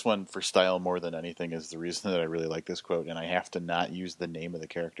 so this one, for style more than anything, is the reason that I really like this quote, and I have to not use the name of the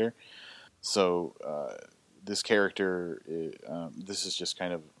character. So this character, this is just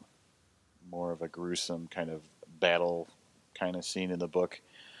kind of more of a gruesome kind of battle kind of scene in the book.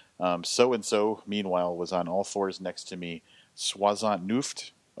 So-and-so, meanwhile, was on all fours next to me, soixante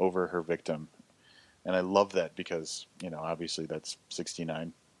neuf over her victim. And I love that because, obviously that's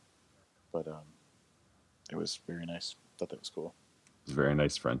 69. But it was very nice. Thought that was cool. It's very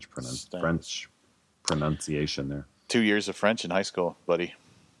nice French pronunciation there. 2 years of French in high school, buddy.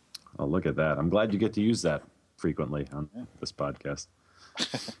 Oh, look at that. I'm glad you get to use that frequently on this podcast.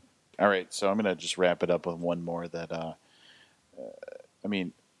 All right, so I'm going to just wrap it up with one more that,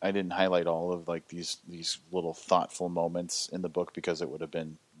 I didn't highlight all of like these little thoughtful moments in the book because it would have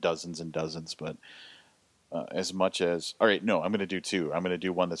been dozens and dozens, but as much as... All right, no, I'm going to do two. I'm going to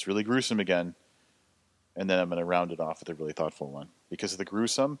do one that's really gruesome again, and then I'm going to round it off with a really thoughtful one. Because the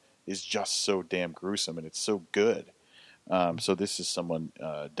gruesome is just so damn gruesome, and it's so good. So this is someone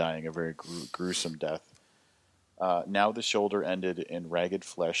dying a very gruesome death. Now the shoulder ended in ragged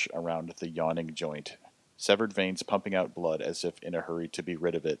flesh around the yawning joint. Severed veins pumping out blood as if in a hurry to be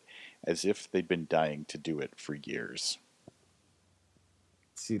rid of it, as if they'd been dying to do it for years.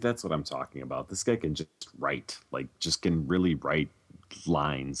 See, that's what I'm talking about. This guy can just write, just can really write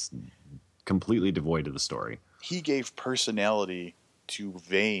lines completely devoid of the story. He gave personality to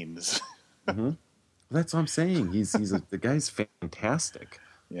veins. Mm-hmm. That's what I'm saying. The guy's fantastic.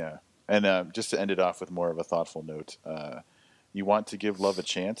 Yeah. And just to end it off with more of a thoughtful note, you want to give love a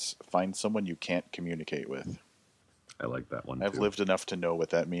chance, find someone you can't communicate with. I like that one, I've lived enough to know what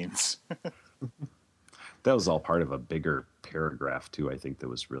that means. That was all part of a bigger paragraph, too, I think, that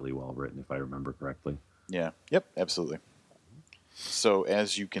was really well written, if I remember correctly. Yeah. Yep, absolutely. So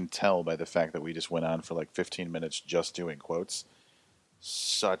as you can tell by the fact that we just went on for like 15 minutes just doing quotes,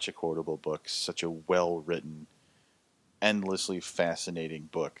 such a quotable book, such a well-written, endlessly fascinating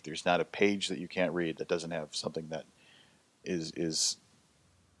book. There's not a page that you can't read that doesn't have something that is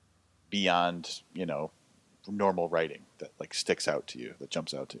beyond, normal writing that like sticks out to you, that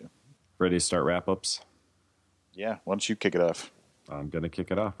jumps out to you. Ready to start wrap-ups? Yeah, why don't you kick it off? I'm going to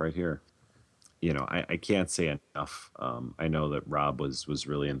kick it off right here. I can't say enough. I know that Rob was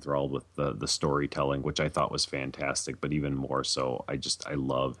really enthralled with the storytelling, which I thought was fantastic, but even more so, I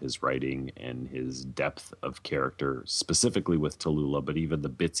love his writing and his depth of character, specifically with Tallulah, but even the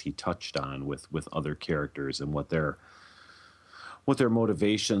bits he touched on with other characters and what their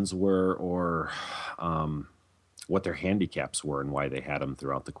motivations were, or what their handicaps were and why they had them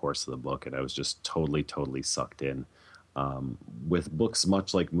throughout the course of the book. And I was just totally sucked in. With books,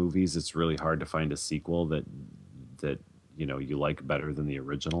 much like movies, it's really hard to find a sequel that you like better than the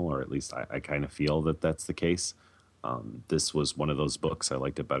original, or at least I kind of feel that that's the case. This was one of those books. I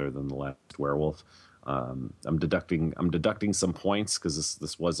liked it better than The Last Werewolf. I'm deducting some points because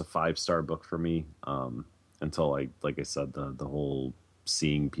this was a 5-star book for me, until like I said, the whole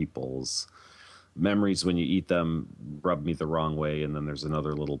seeing people's memories when you eat them rub me the wrong way, and then there's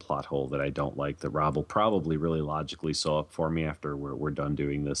another little plot hole that I don't like that Rob will probably really logically sew up for me after we're done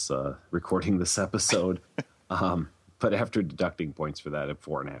doing this recording this episode. But after deducting points for that at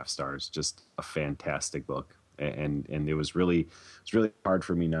 4.5 stars, just a fantastic book, and it was really hard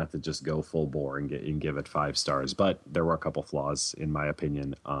for me not to just go full bore and give it 5 stars. But there were a couple flaws in my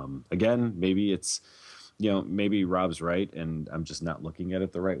opinion. Again, maybe it's maybe Rob's right and I'm just not looking at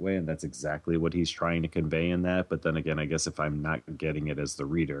it the right way, and that's exactly what he's trying to convey in that. But then again, I guess if I'm not getting it as the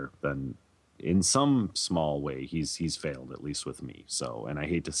reader, then in some small way he's failed, at least with me. So, and I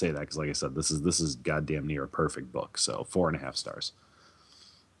hate to say that because like I said, this is goddamn near a perfect book. So 4.5 stars.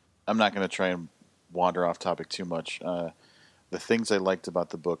 I'm not going to try and wander off topic too much. The things I liked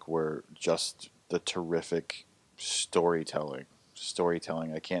about the book were just the terrific storytelling.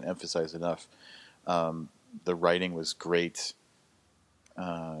 I can't emphasize enough. The writing was great,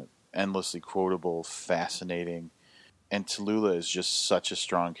 endlessly quotable, fascinating, and Tallulah is just such a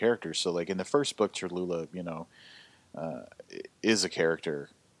strong character. So, like in the first book, Tallulah, is a character,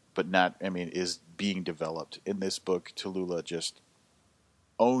 but is being developed. In this book, Tallulah just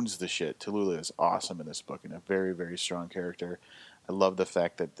owns the shit. Tallulah is awesome in this book and a very, very strong character. I love the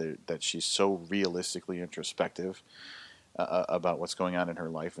fact that she's so realistically introspective about what's going on in her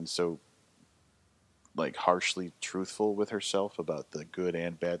life, and so like harshly truthful with herself about the good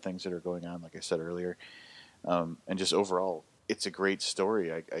and bad things that are going on, like I said earlier. And just overall, it's a great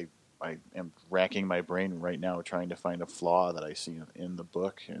story. I am racking my brain right now trying to find a flaw that I see in the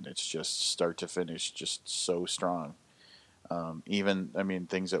book, and it's just start to finish just so strong. There's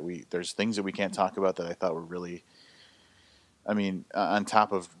things that we can't talk about that I thought were really I mean, on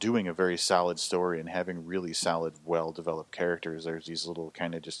top of doing a very solid story and having really solid, well-developed characters, there's these little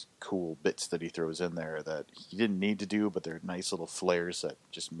kind of just cool bits that he throws in there that he didn't need to do, but they're nice little flares that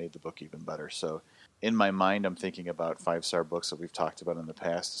just made the book even better. So in my mind, I'm thinking about 5-star books that we've talked about in the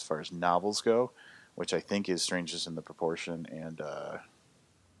past as far as novels go, which I think is Strangers in the Proportion and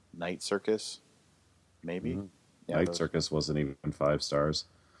Night Circus, maybe. Mm-hmm. Yeah, Night Circus wasn't even 5 stars.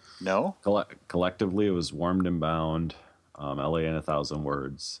 No? Collectively, it was Warmed and Bound, L.A. in 1,000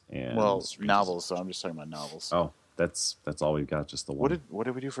 Words, and novels. So I'm just talking about novels. Oh, that's all we've got. Just the one. What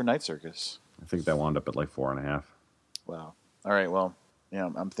did we do for Night Circus? I think that wound up at like 4.5. Wow. All right. Well,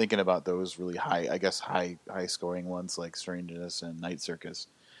 I'm thinking about those really high scoring ones like Strangeness and Night Circus,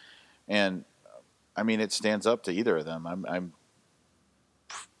 and I mean it stands up to either of them.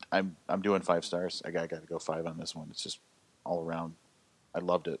 I'm doing 5 stars. I got to go 5 on this one. It's just all around. I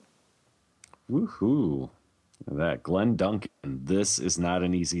loved it. Woohoo! That Glenn Duncan. This is not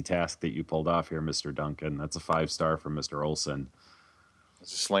an easy task that you pulled off here, Mr. Duncan. That's a 5-star from Mr. Olson.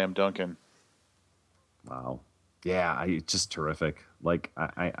 It's a slam Duncan. Wow. Yeah, just terrific. Like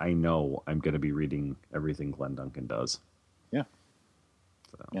I know I'm going to be reading everything Glenn Duncan does. Yeah.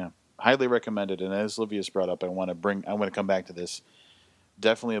 So. Yeah. Highly recommended. And as Livia's brought up, I want to come back to this.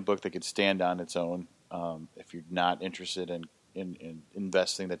 Definitely a book that could stand on its own. If you're not interested in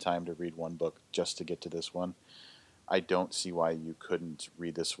investing the time to read one book just to get to this one, I don't see why you couldn't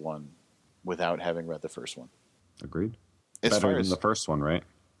read this one without having read the first one. Agreed. As Better far than as the first one, right?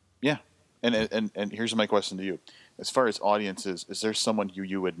 Yeah. And here's my question to you. As far as audiences, is there someone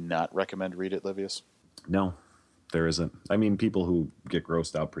you would not recommend read it, Livius? No, there isn't. I mean, people who get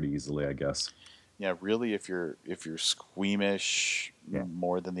grossed out pretty easily, I guess. Yeah, really, if you're squeamish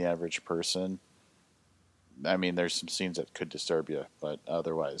more than the average person, I mean, there's some scenes that could disturb you, but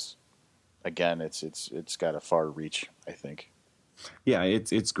otherwise, again, it's got a far reach, I think. Yeah,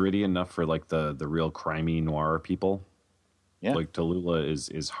 it's gritty enough for like the real crimey noir people. Yeah. Like Tallulah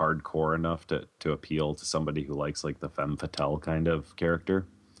is hardcore enough to appeal to somebody who likes like the femme fatale kind of character.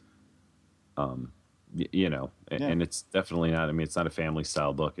 And it's definitely not. I mean, it's not a family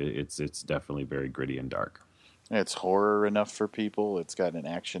style book. It's definitely very gritty and dark. It's horror enough for people. It's got an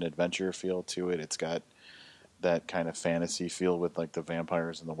action adventure feel to it. It's got that kind of fantasy feel with like the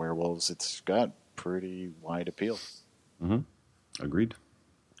vampires and the werewolves. It's got pretty wide appeal. Mm-hmm. Agreed.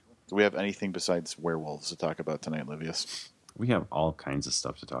 Do we have anything besides werewolves to talk about tonight, Livius? We have all kinds of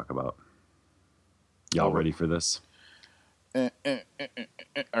stuff to talk about. Y'all ready for this? All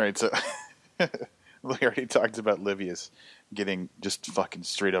right, so we already talked about Livius getting just fucking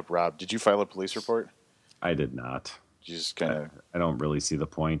straight up robbed. Did you file a police report? I did not. You just kind of... I don't really see the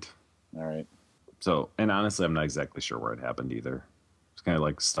point. All right. So, and honestly, I'm not exactly sure where it happened either. It's kind of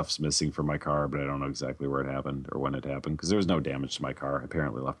like stuff's missing from my car, but I don't know exactly where it happened or when it happened because there was no damage to my car. I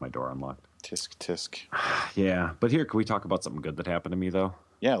apparently left my door unlocked. Tisk, tisk. Yeah, but here, can we talk about something good that happened to me, though?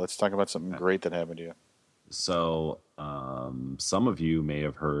 Yeah, let's talk about something great that happened to you. So, some of you may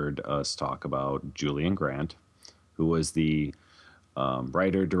have heard us talk about Julian Grant, who was the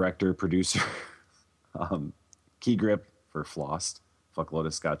writer, director, producer, key grip for Flossed, Fuckload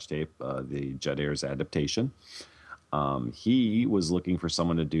of Scotch Tape, the Jet Airs adaptation. He was looking for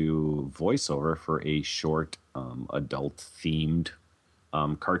someone to do voiceover for a short, adult-themed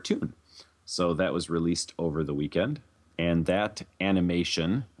cartoon. So that was released over the weekend. And that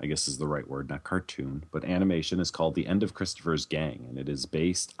animation, I guess is the right word, not cartoon, but animation is called The End of Christopher's Gang. And it is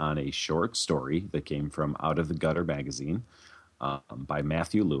based on a short story that came from Out of the Gutter magazine by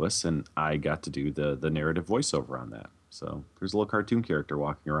Matthew Lewis. And I got to do the narrative voiceover on that. So there's a little cartoon character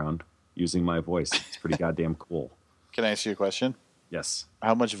walking around using my voice. It's pretty goddamn cool. Can I ask you a question? Yes.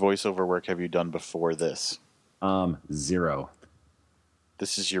 How much voiceover work have you done before this? 0.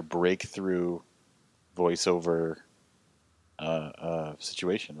 This is your breakthrough voiceover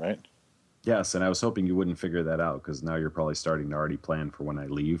situation, right? Yes, and I was hoping you wouldn't figure that out because now you're probably starting to already plan for when I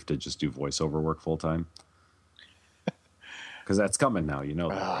leave to just do voiceover work full time. Because that's coming now, you know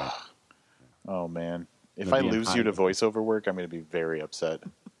that, right? Oh, man. If I lose you to voiceover work, I'm going to be very upset.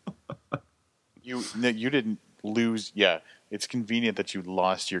 You didn't lose. Yeah, it's convenient that you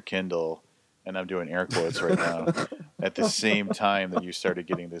lost your Kindle, and I'm doing air quotes right now, at the same time that you started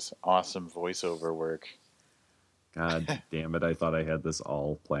getting this awesome voiceover work. God damn it, I thought I had this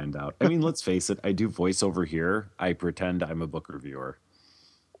all planned out. I mean, let's face it, I do voiceover here. I pretend I'm a book reviewer.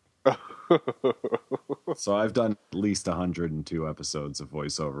 So I've done at least 102 episodes of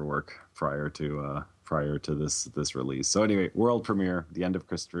voiceover work prior to this release. So anyway, world premiere, The End of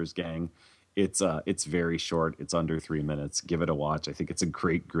Christopher's Gang. It's very short. It's under 3 minutes. Give it a watch. I think it's a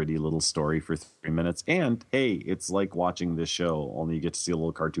great gritty little story for 3 minutes. And hey, it's like watching this show, only you get to see a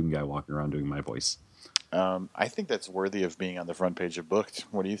little cartoon guy walking around doing my voice. I think that's worthy of being on the front page of Booked.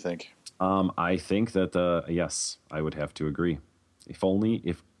 What do you think? I think that yes, I would have to agree. If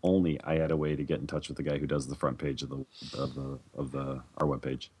only I had a way to get in touch with the guy who does the front page of our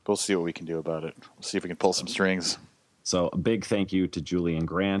webpage. We'll see what we can do about it. We'll see if we can pull some strings. So a big thank you to Julian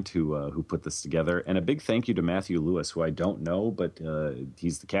Grant who put this together, and a big thank you to Matthew Lewis, who I don't know, but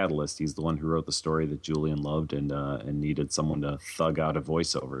he's the catalyst. He's the one who wrote the story that Julian loved and needed someone to thug out a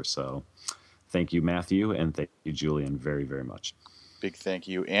voiceover. So thank you, Matthew, and thank you, Julian, very, very much. Big thank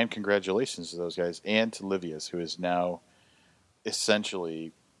you and congratulations to those guys, and to Livius, who is now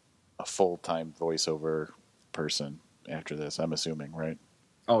essentially a full-time voiceover person after this, I'm assuming, right?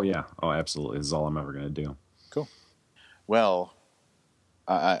 Oh, yeah. Oh, absolutely. This is all I'm ever going to do. Cool. Well,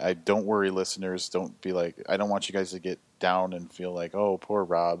 I don't worry, listeners. Don't be like, I don't want you guys to get down and feel like, oh, poor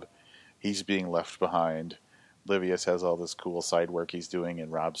Rob, he's being left behind. Livius has all this cool side work he's doing,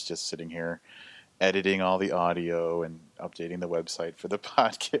 and Rob's just sitting here editing all the audio and updating the website for the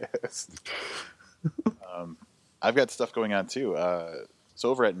podcast. I've got stuff going on too. So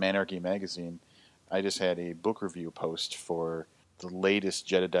over at Manarchy Magazine, I just had a book review post for the latest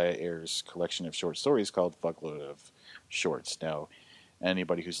Jedediah Ayers collection of short stories called Fuckload of Shorts. Now,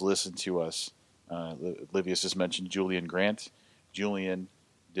 anybody who's listened to us, Livius just mentioned Julian Grant. Julian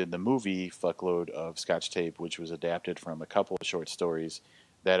did the movie Fuckload of Scotch Tape, which was adapted from a couple of short stories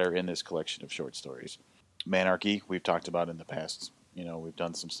that are in this collection of short stories. Manarchy, we've talked about in the past. You know, we've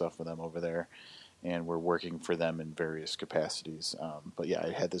done some stuff with them over there, and we're working for them in various capacities. But yeah,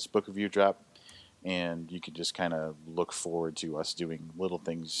 I had this book review drop, and you can just kind of look forward to us doing little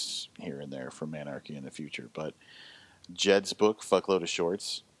things here and there for Manarchy in the future. But Jed's book, Fuckload of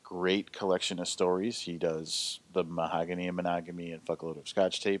Shorts, great collection of stories. He does the Mahogany and Monogamy and Fuckload of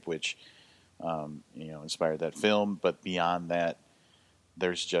Scotch Tape, which inspired that film. But beyond that,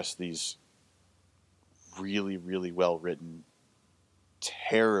 there's just these really, really well-written,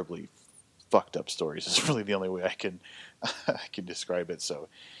 terribly fucked up stories. Is really the only way I can describe it. So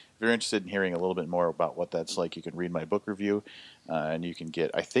if you're interested in hearing a little bit more about what that's like, you can read my book review, and you can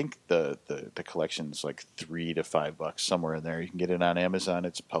get, I think the collection's like $3 to $5 somewhere in there. You can get it on Amazon.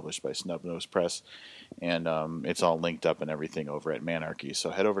 It's published by Snubnose Press, and it's all linked up and everything over at Manarchy. So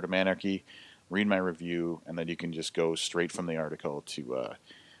head over to Manarchy, read my review, and then you can just go straight from the article to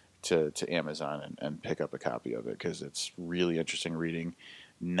Amazon and pick up a copy of it, because it's really interesting reading,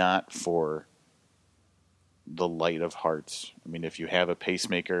 not for the light of hearts. I mean, if you have a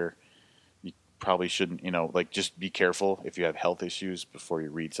pacemaker, you probably shouldn't, just be careful if you have health issues before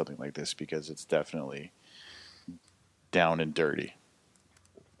you read something like this, because it's definitely down and dirty.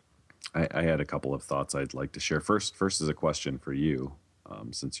 I had a couple of thoughts I'd like to share. First is a question for you,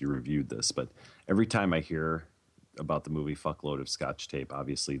 since you reviewed this, but every time I hear about the movie Fuckload of Scotch Tape,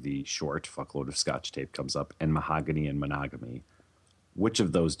 obviously the short Fuckload of Scotch Tape comes up, and Mahogany and Monogamy. Which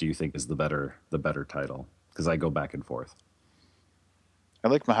of those do you think is the better title? Because I go back and forth. I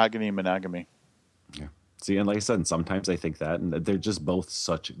like Mahogany and Monogamy. Yeah. See, and like I said, sometimes I think that, and they're just both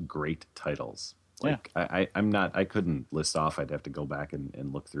such great titles. Like, yeah. I couldn't list off. I'd have to go back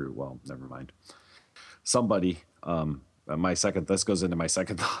and look through. Well, never mind. Somebody, this goes into my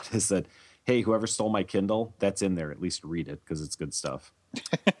second thought, is that, hey, whoever stole my Kindle, that's in there. At least read it, because it's good stuff.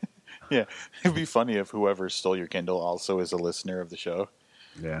 Yeah, it'd be funny if whoever stole your Kindle also is a listener of the show.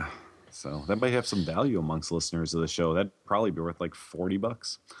 Yeah, so that might have some value amongst listeners of the show. That'd probably be worth like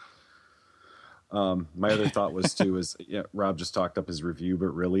 $40. My other thought was Rob just talked up his review,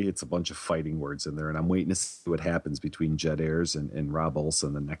 but really it's a bunch of fighting words in there, and I'm waiting to see what happens between Jed Ayers and Rob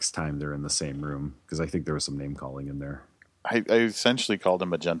Olson the next time they're in the same room, because I think there was some name calling in there. I essentially called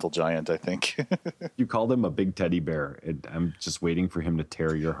him a gentle giant, I think. You called him a big teddy bear. I'm just waiting for him to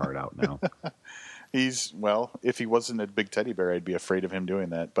tear your heart out now. If he wasn't a big teddy bear, I'd be afraid of him doing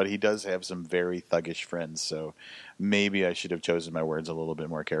that. But he does have some very thuggish friends, so maybe I should have chosen my words a little bit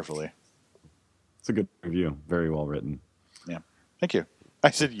more carefully. It's a good review. Very well written. Yeah. Thank you. I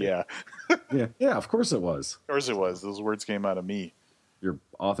said, yeah. Yeah, of course it was. Of course it was. Those words came out of me. Your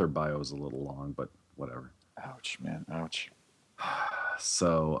author bio is a little long, but whatever. Ouch, man. Ouch.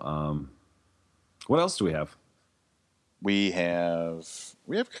 So, what else do we have? We have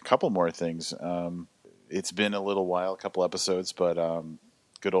a couple more things. It's been a little while, a couple episodes, but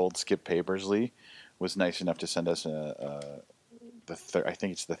good old Skip Papersley was nice enough to send us I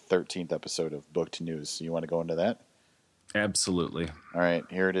think it's the 13th episode of Booked News. You want to go into that? Absolutely. All right,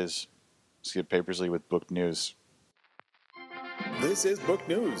 here it is. Skip Papersley with Booked News. This is Book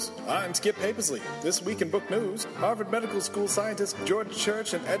News. I'm Skip Papersley. This week in Book News, Harvard Medical School scientists George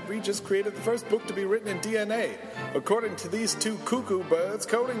Church and Ed Regis created the first book to be written in DNA. According to these two cuckoo birds,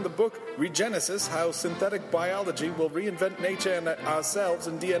 coding the book Regenesis, How Synthetic Biology Will Reinvent Nature and Ourselves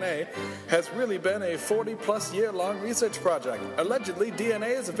in DNA, has really been a 40-plus year-long research project. Allegedly,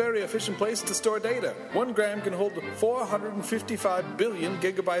 DNA is a very efficient place to store data. 1 gram can hold 455 billion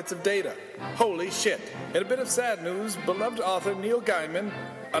gigabytes of data. Holy shit. In a bit of sad news, beloved author Neil Gaiman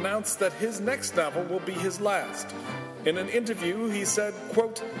announced that his next novel will be his last. In an interview, he said,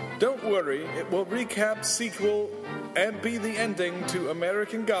 quote, "Don't worry, it will recap, sequel, and be the ending to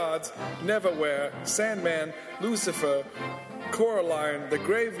American Gods, Neverwhere, Sandman, Lucifer, Coraline, The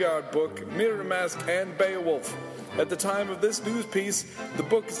Graveyard Book, Mirror Mask, and Beowulf. At the time of this news piece, the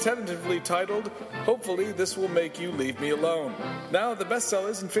book is tentatively titled, Hopefully This Will Make You Leave Me Alone." Now the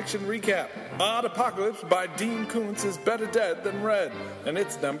bestsellers in fiction recap. Odd Apocalypse by Dean Koontz is better dead than red, and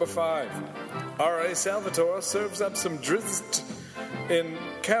it's number 5. R.A. Salvatore serves up some drizzt in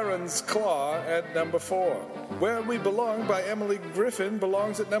Karen's Claw at number 4. Where We Belong by Emily Griffin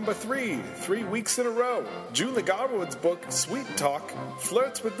belongs at number 3, 3 weeks in a row. Julie Garwood's book, Sweet Talk,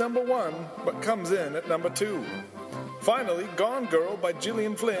 flirts with number 1, but comes in at number 2. Finally, Gone Girl by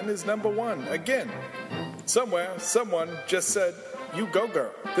Gillian Flynn is number 1, again. Somewhere, someone just said, "You go,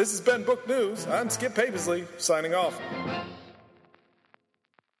 girl." This has been Book News. I'm Skip Papersley, signing off.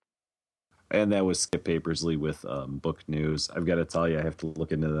 And that was Skip Papersley with Book News. I've got to tell you, I have to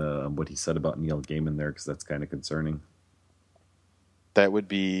look into what he said about Neil Gaiman there, because that's kind of concerning. That would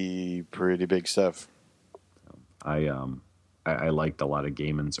be pretty big stuff. I liked a lot of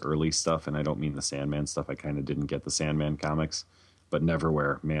Gaiman's early stuff, and I don't mean the Sandman stuff. I kind of didn't get the Sandman comics. But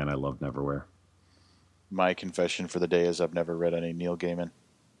Neverwhere, man, I love Neverwhere. My confession for the day is I've never read any Neil Gaiman.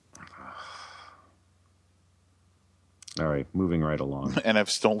 All right, moving right along. And I've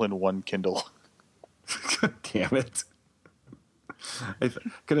stolen one Kindle. Damn it. I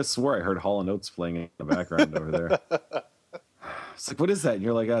could have swore I heard Hall & Oates playing in the background over there. It's like, what is that? And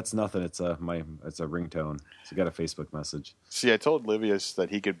you're like, oh, it's nothing. It's a ringtone. So you got a Facebook message. See, I told Livius that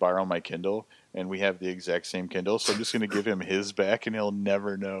he could borrow my Kindle, and we have the exact same Kindle, so I'm just going to give him his back, and he'll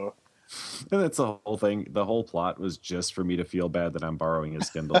never know. And that's the whole thing. The whole plot was just for me to feel bad that I'm borrowing his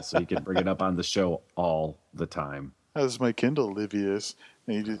Kindle so he can bring it up on the show all the time. How's my Kindle, Livius?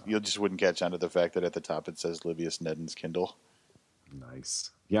 And you just wouldn't catch on to the fact that at the top it says Livius Nedden's Kindle.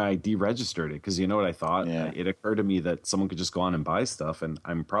 Nice. Yeah, I deregistered it because you know what I thought? Yeah. It occurred to me that someone could just go on and buy stuff, and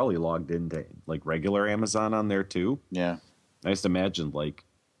I'm probably logged into like regular Amazon on there too. Yeah. I just imagined like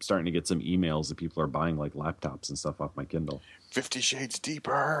starting to get some emails that people are buying like laptops and stuff off my Kindle. 50 Shades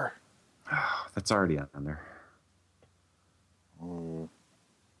Deeper. That's already on there. Ooh.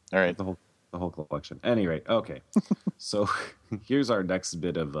 All right. The whole collection. Anyway, okay. So here's our next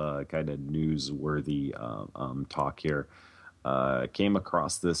bit of kind of newsworthy talk here. Came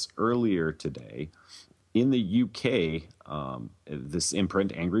across this earlier today. In the UK, this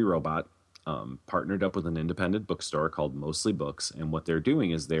imprint, Angry Robot, partnered up with an independent bookstore called Mostly Books, and what they're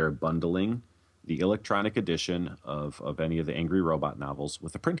doing is they're bundling the electronic edition of any of the Angry Robot novels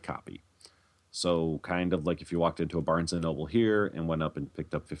with a print copy. So kind of like if you walked into a Barnes & Noble here and went up and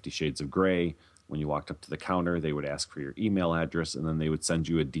picked up 50 Shades of Grey, when you walked up to the counter, they would ask for your email address, and then they would send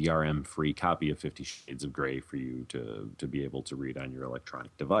you a DRM-free copy of 50 Shades of Grey for you to be able to read on your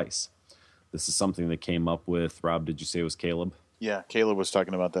electronic device. This is something that came up with, Rob, did you say it was Caleb? Yeah, Caleb was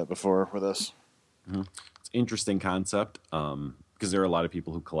talking about that before with us. Mm-hmm. It's an interesting concept because there are a lot of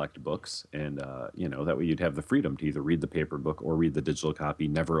people who collect books, and that way you'd have the freedom to either read the paper book or read the digital copy,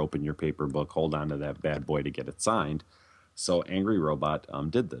 never open your paper book, hold on to that bad boy to get it signed. So Angry Robot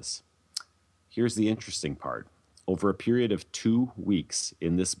did this. Here's the interesting part. Over a period of 2 weeks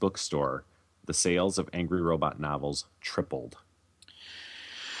in this bookstore, the sales of Angry Robot novels tripled.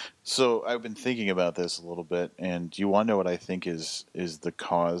 So I've been thinking about this a little bit, and do you want to know what I think is the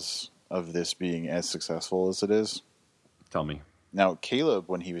cause of this being as successful as it is? Tell me. Now, Caleb,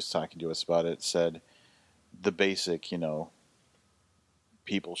 when he was talking to us about it, said the basic,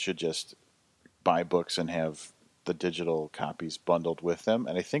 people should just buy books and have the digital copies bundled with them.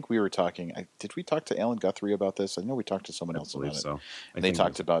 And I think we were talking, did we talk to Alan Guthrie about this? I know we talked to someone else about it. And they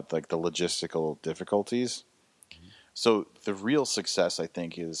talked about like the logistical difficulties. Mm-hmm. So the real success, I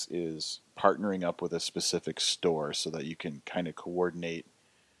think, is partnering up with a specific store so that you can kind of coordinate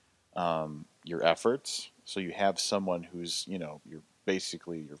your efforts. So you have someone who's, you're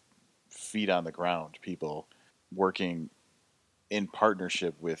basically your feet on the ground people working in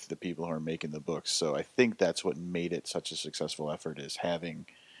partnership with the people who are making the books. So I think that's what made it such a successful effort, is having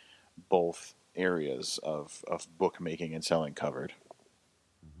both areas of bookmaking and selling covered.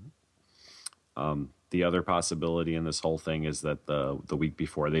 The other possibility in this whole thing is that the week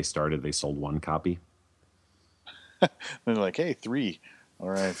before they started, they sold one copy. They're like, hey, 3. All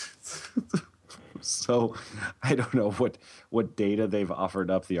right. So I don't know what data they've offered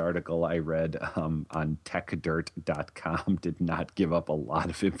up. The article I read on techdirt.com did not give up a lot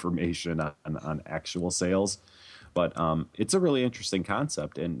of information on actual sales. But it's a really interesting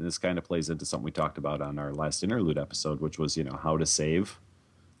concept, and this kind of plays into something we talked about on our last interlude episode, which was, how to save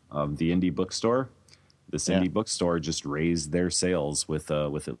the indie bookstore. This indie bookstore just raised their sales with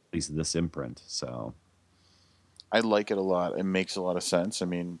at least this imprint. So I like it a lot. It makes a lot of sense. I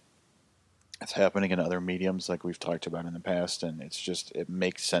mean, it's happening in other mediums like we've talked about in the past, and it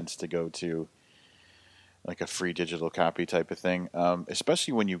makes sense to go to like a free digital copy type of thing,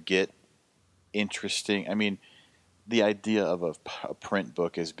 especially when you get interesting. I mean, the idea of a print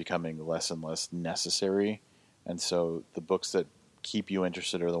book is becoming less and less necessary, and so the books that keep you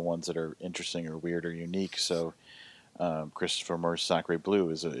interested are the ones that are interesting or weird or unique. So Christopher Moore's Sacre Blue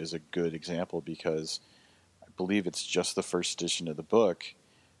is a good example, because I believe it's just the first edition of the book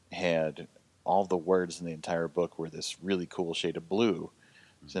had all the words in the entire book were this really cool shade of blue.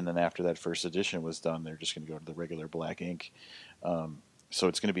 And then after that first edition was done, they're just going to go to the regular black ink. So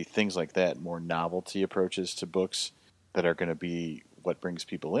it's going to be things like that, more novelty approaches to books that are going to be what brings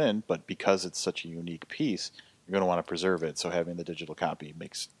people in. But because it's such a unique piece, you're going to want to preserve it. So having the digital copy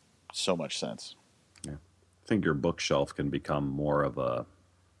makes so much sense. Yeah, I think your bookshelf can become more of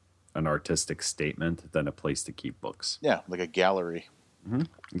an artistic statement than a place to keep books. Yeah, like a gallery. Mm-hmm.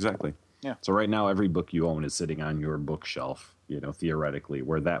 Exactly. Yeah. So right now, every book you own is sitting on your bookshelf, theoretically,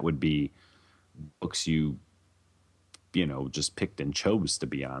 where that would be books you just picked and chose to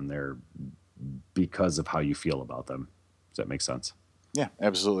be on there because of how you feel about them. Does that make sense? Yeah,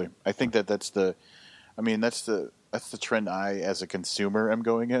 absolutely. I think that's the trend I, as a consumer, am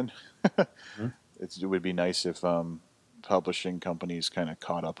going in. Mm-hmm. It would be nice if publishing companies kind of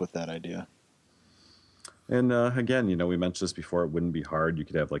caught up with that idea. And again, we mentioned this before, it wouldn't be hard. You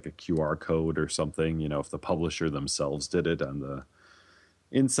could have like a QR code or something, if the publisher themselves did it on the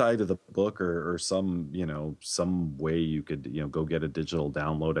inside of the book, or some, some way you could, go get a digital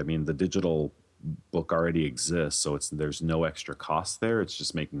download. I mean, the digital book already exists, so there's no extra cost there. It's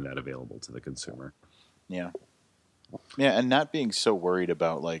just making that available to the consumer. Yeah. Yeah, and not being so worried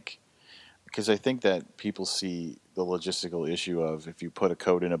about, because I think that people see the logistical issue of if you put a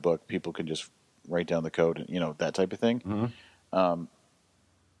code in a book, people can just write down the code, that type of thing. Mm-hmm.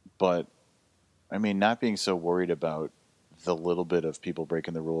 But, I mean, not being so worried about the little bit of people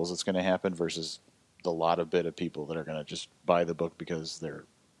breaking the rules that's going to happen versus the lot of bit of people that are going to just buy the book because they're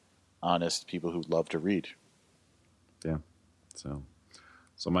honest people who love to read. Yeah. So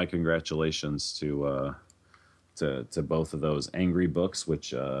my congratulations to both of those Angry Books,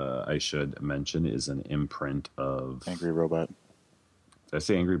 which I should mention is an imprint of Angry Robot. Did I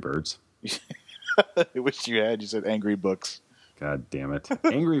say Angry Birds? I wish you had. You said Angry Books. God damn it.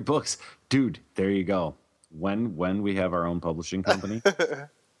 Angry Books. Dude, there you go. When we have our own publishing company,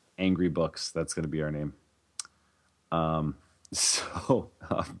 Angry Books, that's going to be our name. Oh,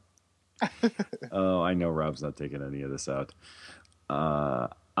 I know Rob's not taking any of this out.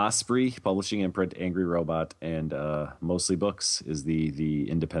 Osprey Publishing imprint, Angry Robot, and Mostly Books is the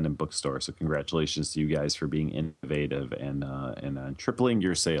independent bookstore. So congratulations to you guys for being innovative and tripling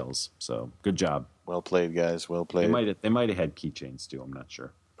your sales. So good job. Well played, guys. Well played. They might have had keychains too. I'm not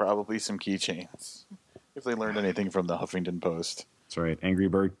sure. Probably some keychains. If they learned anything from the Huffington Post. That's right. Angry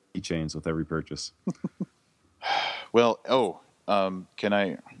Bird keychains with every purchase. Well, can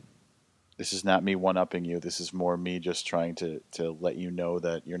I... This is not me one-upping you. This is more me just trying to let you know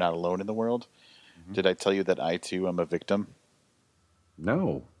that you're not alone in the world. Mm-hmm. Did I tell you that I, too, am a victim?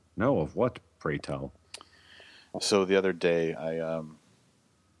 No. No, of what, pray tell? So the other day, I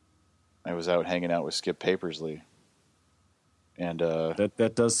was out hanging out with Skip Papersley. And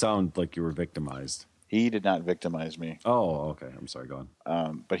that does sound like you were victimized. He did not victimize me. Oh, okay. I'm sorry, go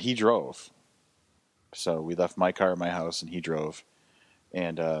on. But he drove. So we left my car at my house, and he drove.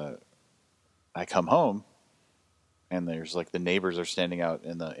 And I come home, and there's the neighbors are standing out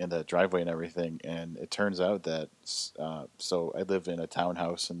in the driveway and everything. And it turns out that so I live in a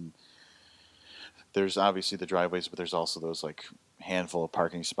townhouse, and there's obviously the driveways, but there's also those handful of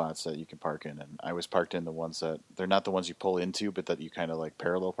parking spots that you can park in. And I was parked in the ones that they're not the ones you pull into, but that you kind of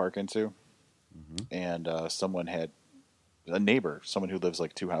parallel park into. Mm-hmm. And someone had a neighbor, someone who lives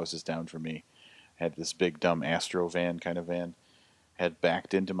 2 houses down from me, had this big dumb Astro van kind of van, had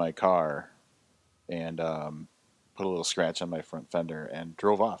backed into my car and put a little scratch on my front fender and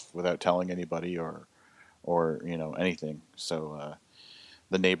drove off without telling anybody or anything. So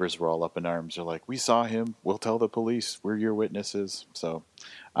the neighbors were all up in arms. They're like, "We saw him. We'll tell the police. We're your witnesses." So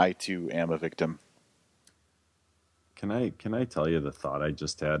I too am a victim. Can I tell you the thought I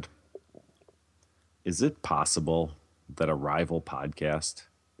just had? Is it possible that a rival podcast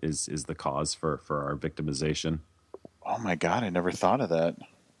is the cause for our victimization? Oh my God, I never thought of that.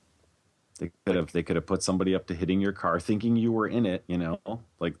 They could have put somebody up to hitting your car thinking you were in it,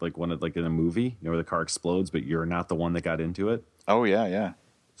 like in a movie, where the car explodes, but you're not the one that got into it. Oh yeah.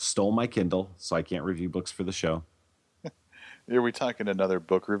 Stole my Kindle, so I can't review books for the show. Are we talking another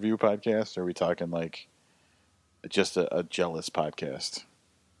book review podcast, or are we talking like just a jealous podcast?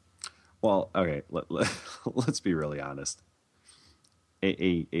 Well, okay, let's be really honest.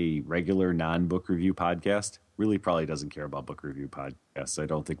 A regular non-book review podcast really probably doesn't care about book review podcasts. I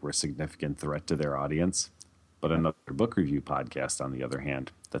don't think we're a significant threat to their audience. But another book review podcast, on the other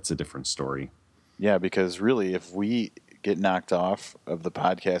hand, that's a different story. Yeah, because really, if we get knocked off of the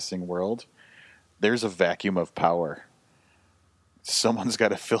podcasting world, there's a vacuum of power. Someone's got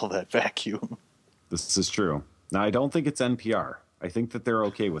to fill that vacuum. This is true. Now, I don't think it's NPR. I think that they're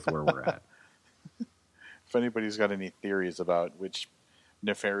okay with where we're at. If anybody's got any theories about which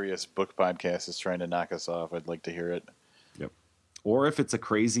nefarious book podcast is trying to knock us off, I'd like to hear it. Yep. Or if it's a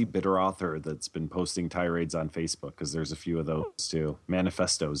crazy bitter author that's been posting tirades on Facebook, because there's a few of those too.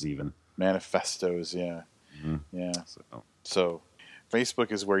 Manifestos, even. Manifestos, yeah. Mm-hmm. Yeah. So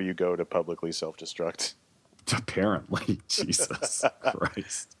Facebook is where you go to publicly self-destruct. Apparently. Jesus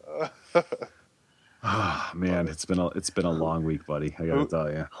Christ. Oh, man, it's been a long week, buddy. I gotta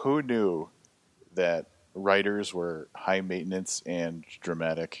tell you. Who knew that writers were high maintenance and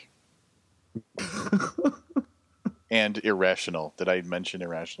dramatic and irrational? Did I mention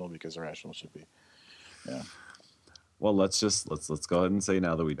irrational? Because irrational should be. Yeah. Well, let's go ahead and say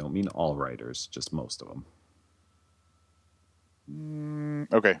now that we don't mean all writers, just most of them.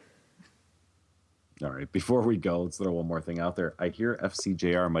 Okay. All right. Before we go, let's throw one more thing out there. I hear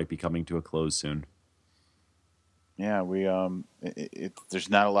FCJR might be coming to a close soon. Yeah, we there's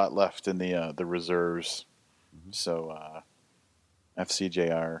not a lot left in the reserves, so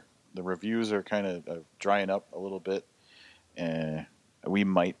FCJR, the reviews are kind of drying up a little bit, and we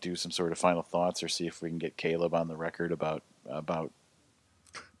might do some sort of final thoughts or see if we can get Caleb on the record about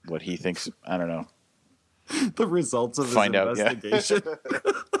what he thinks. I don't know. The results of his investigation.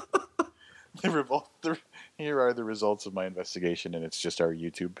 Yeah. Here are the results of my investigation, and it's just our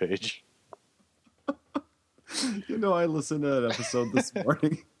YouTube page. I listened to that episode this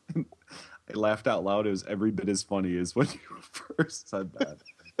morning. And I laughed out loud. It was every bit as funny as when you first said that.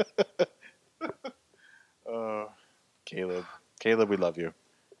 Caleb, we love you.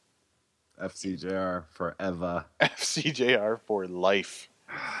 FCJR forever. FCJR for life.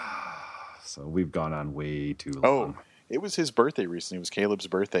 So we've gone on way too long. Oh, it was his birthday recently. It was Caleb's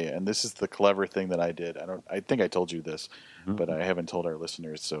birthday, and this is the clever thing that I did. I think I told you this, but I haven't told our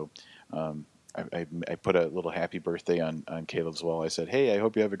listeners. So, I put a little happy birthday on Caleb's wall. I said, "Hey, I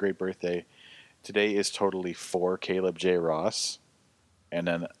hope you have a great birthday. Today is totally for Caleb J. Ross." And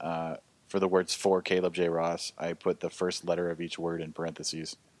then for the words "for Caleb J. Ross," I put the first letter of each word in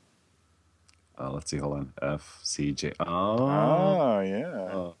parentheses. Let's see. Hold on. FCJ. Oh, yeah.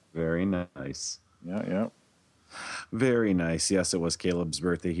 Oh, very nice. Yeah. Very nice. Yes, it was Caleb's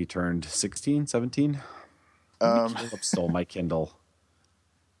birthday. He turned 16, 17. Caleb stole my Kindle.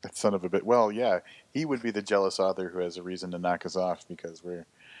 That son of a bit. Well, yeah, he would be the jealous author who has a reason to knock us off because we're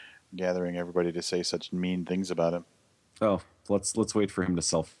gathering everybody to say such mean things about him. Oh, let's wait for him to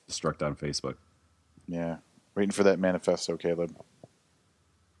self-destruct on Facebook. Yeah, waiting for that manifesto, Caleb.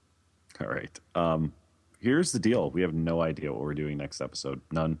 All right. Here's the deal. We have no idea what we're doing next episode.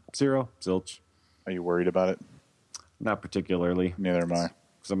 None. Zero. Zilch. Are you worried about it? Not particularly. Neither am I.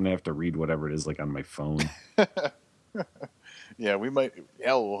 Because I'm going to have to read whatever it is like on my phone. Yeah, we might.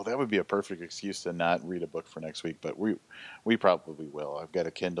 Yeah, well, that would be a perfect excuse to not read a book for next week, but we probably will. I've got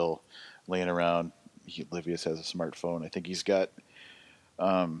a Kindle laying around. Livius has a smartphone. I think he's got.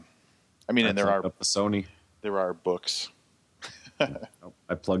 And there are up the Sony. There are books.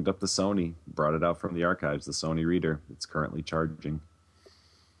 I plugged up the Sony, brought it out from the archives. The Sony Reader. It's currently charging.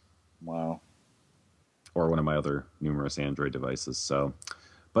 Wow. Or one of my other numerous Android devices. So.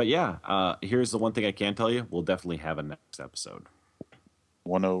 But yeah, here's the one thing I can tell you. We'll definitely have a next episode. 10,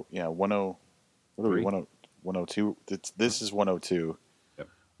 what are we, 102? This is 102. Yep.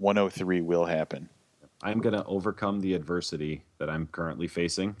 103 will happen. I'm going to overcome the adversity that I'm currently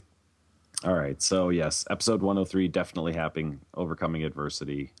facing. All right. So, yes, episode 103, definitely happening, overcoming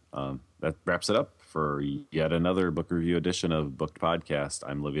adversity. That wraps it up for yet another book review edition of Booked Podcast.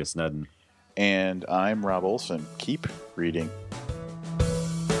 I'm Livius Nedden. And I'm Rob Olson. Keep reading.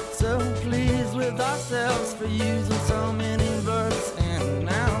 So pleased with ourselves for using so many verbs and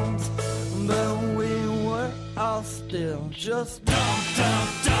nouns, but we were all still just dumb, dumb,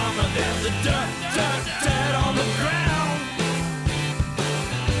 dumber than the dirt on the ground.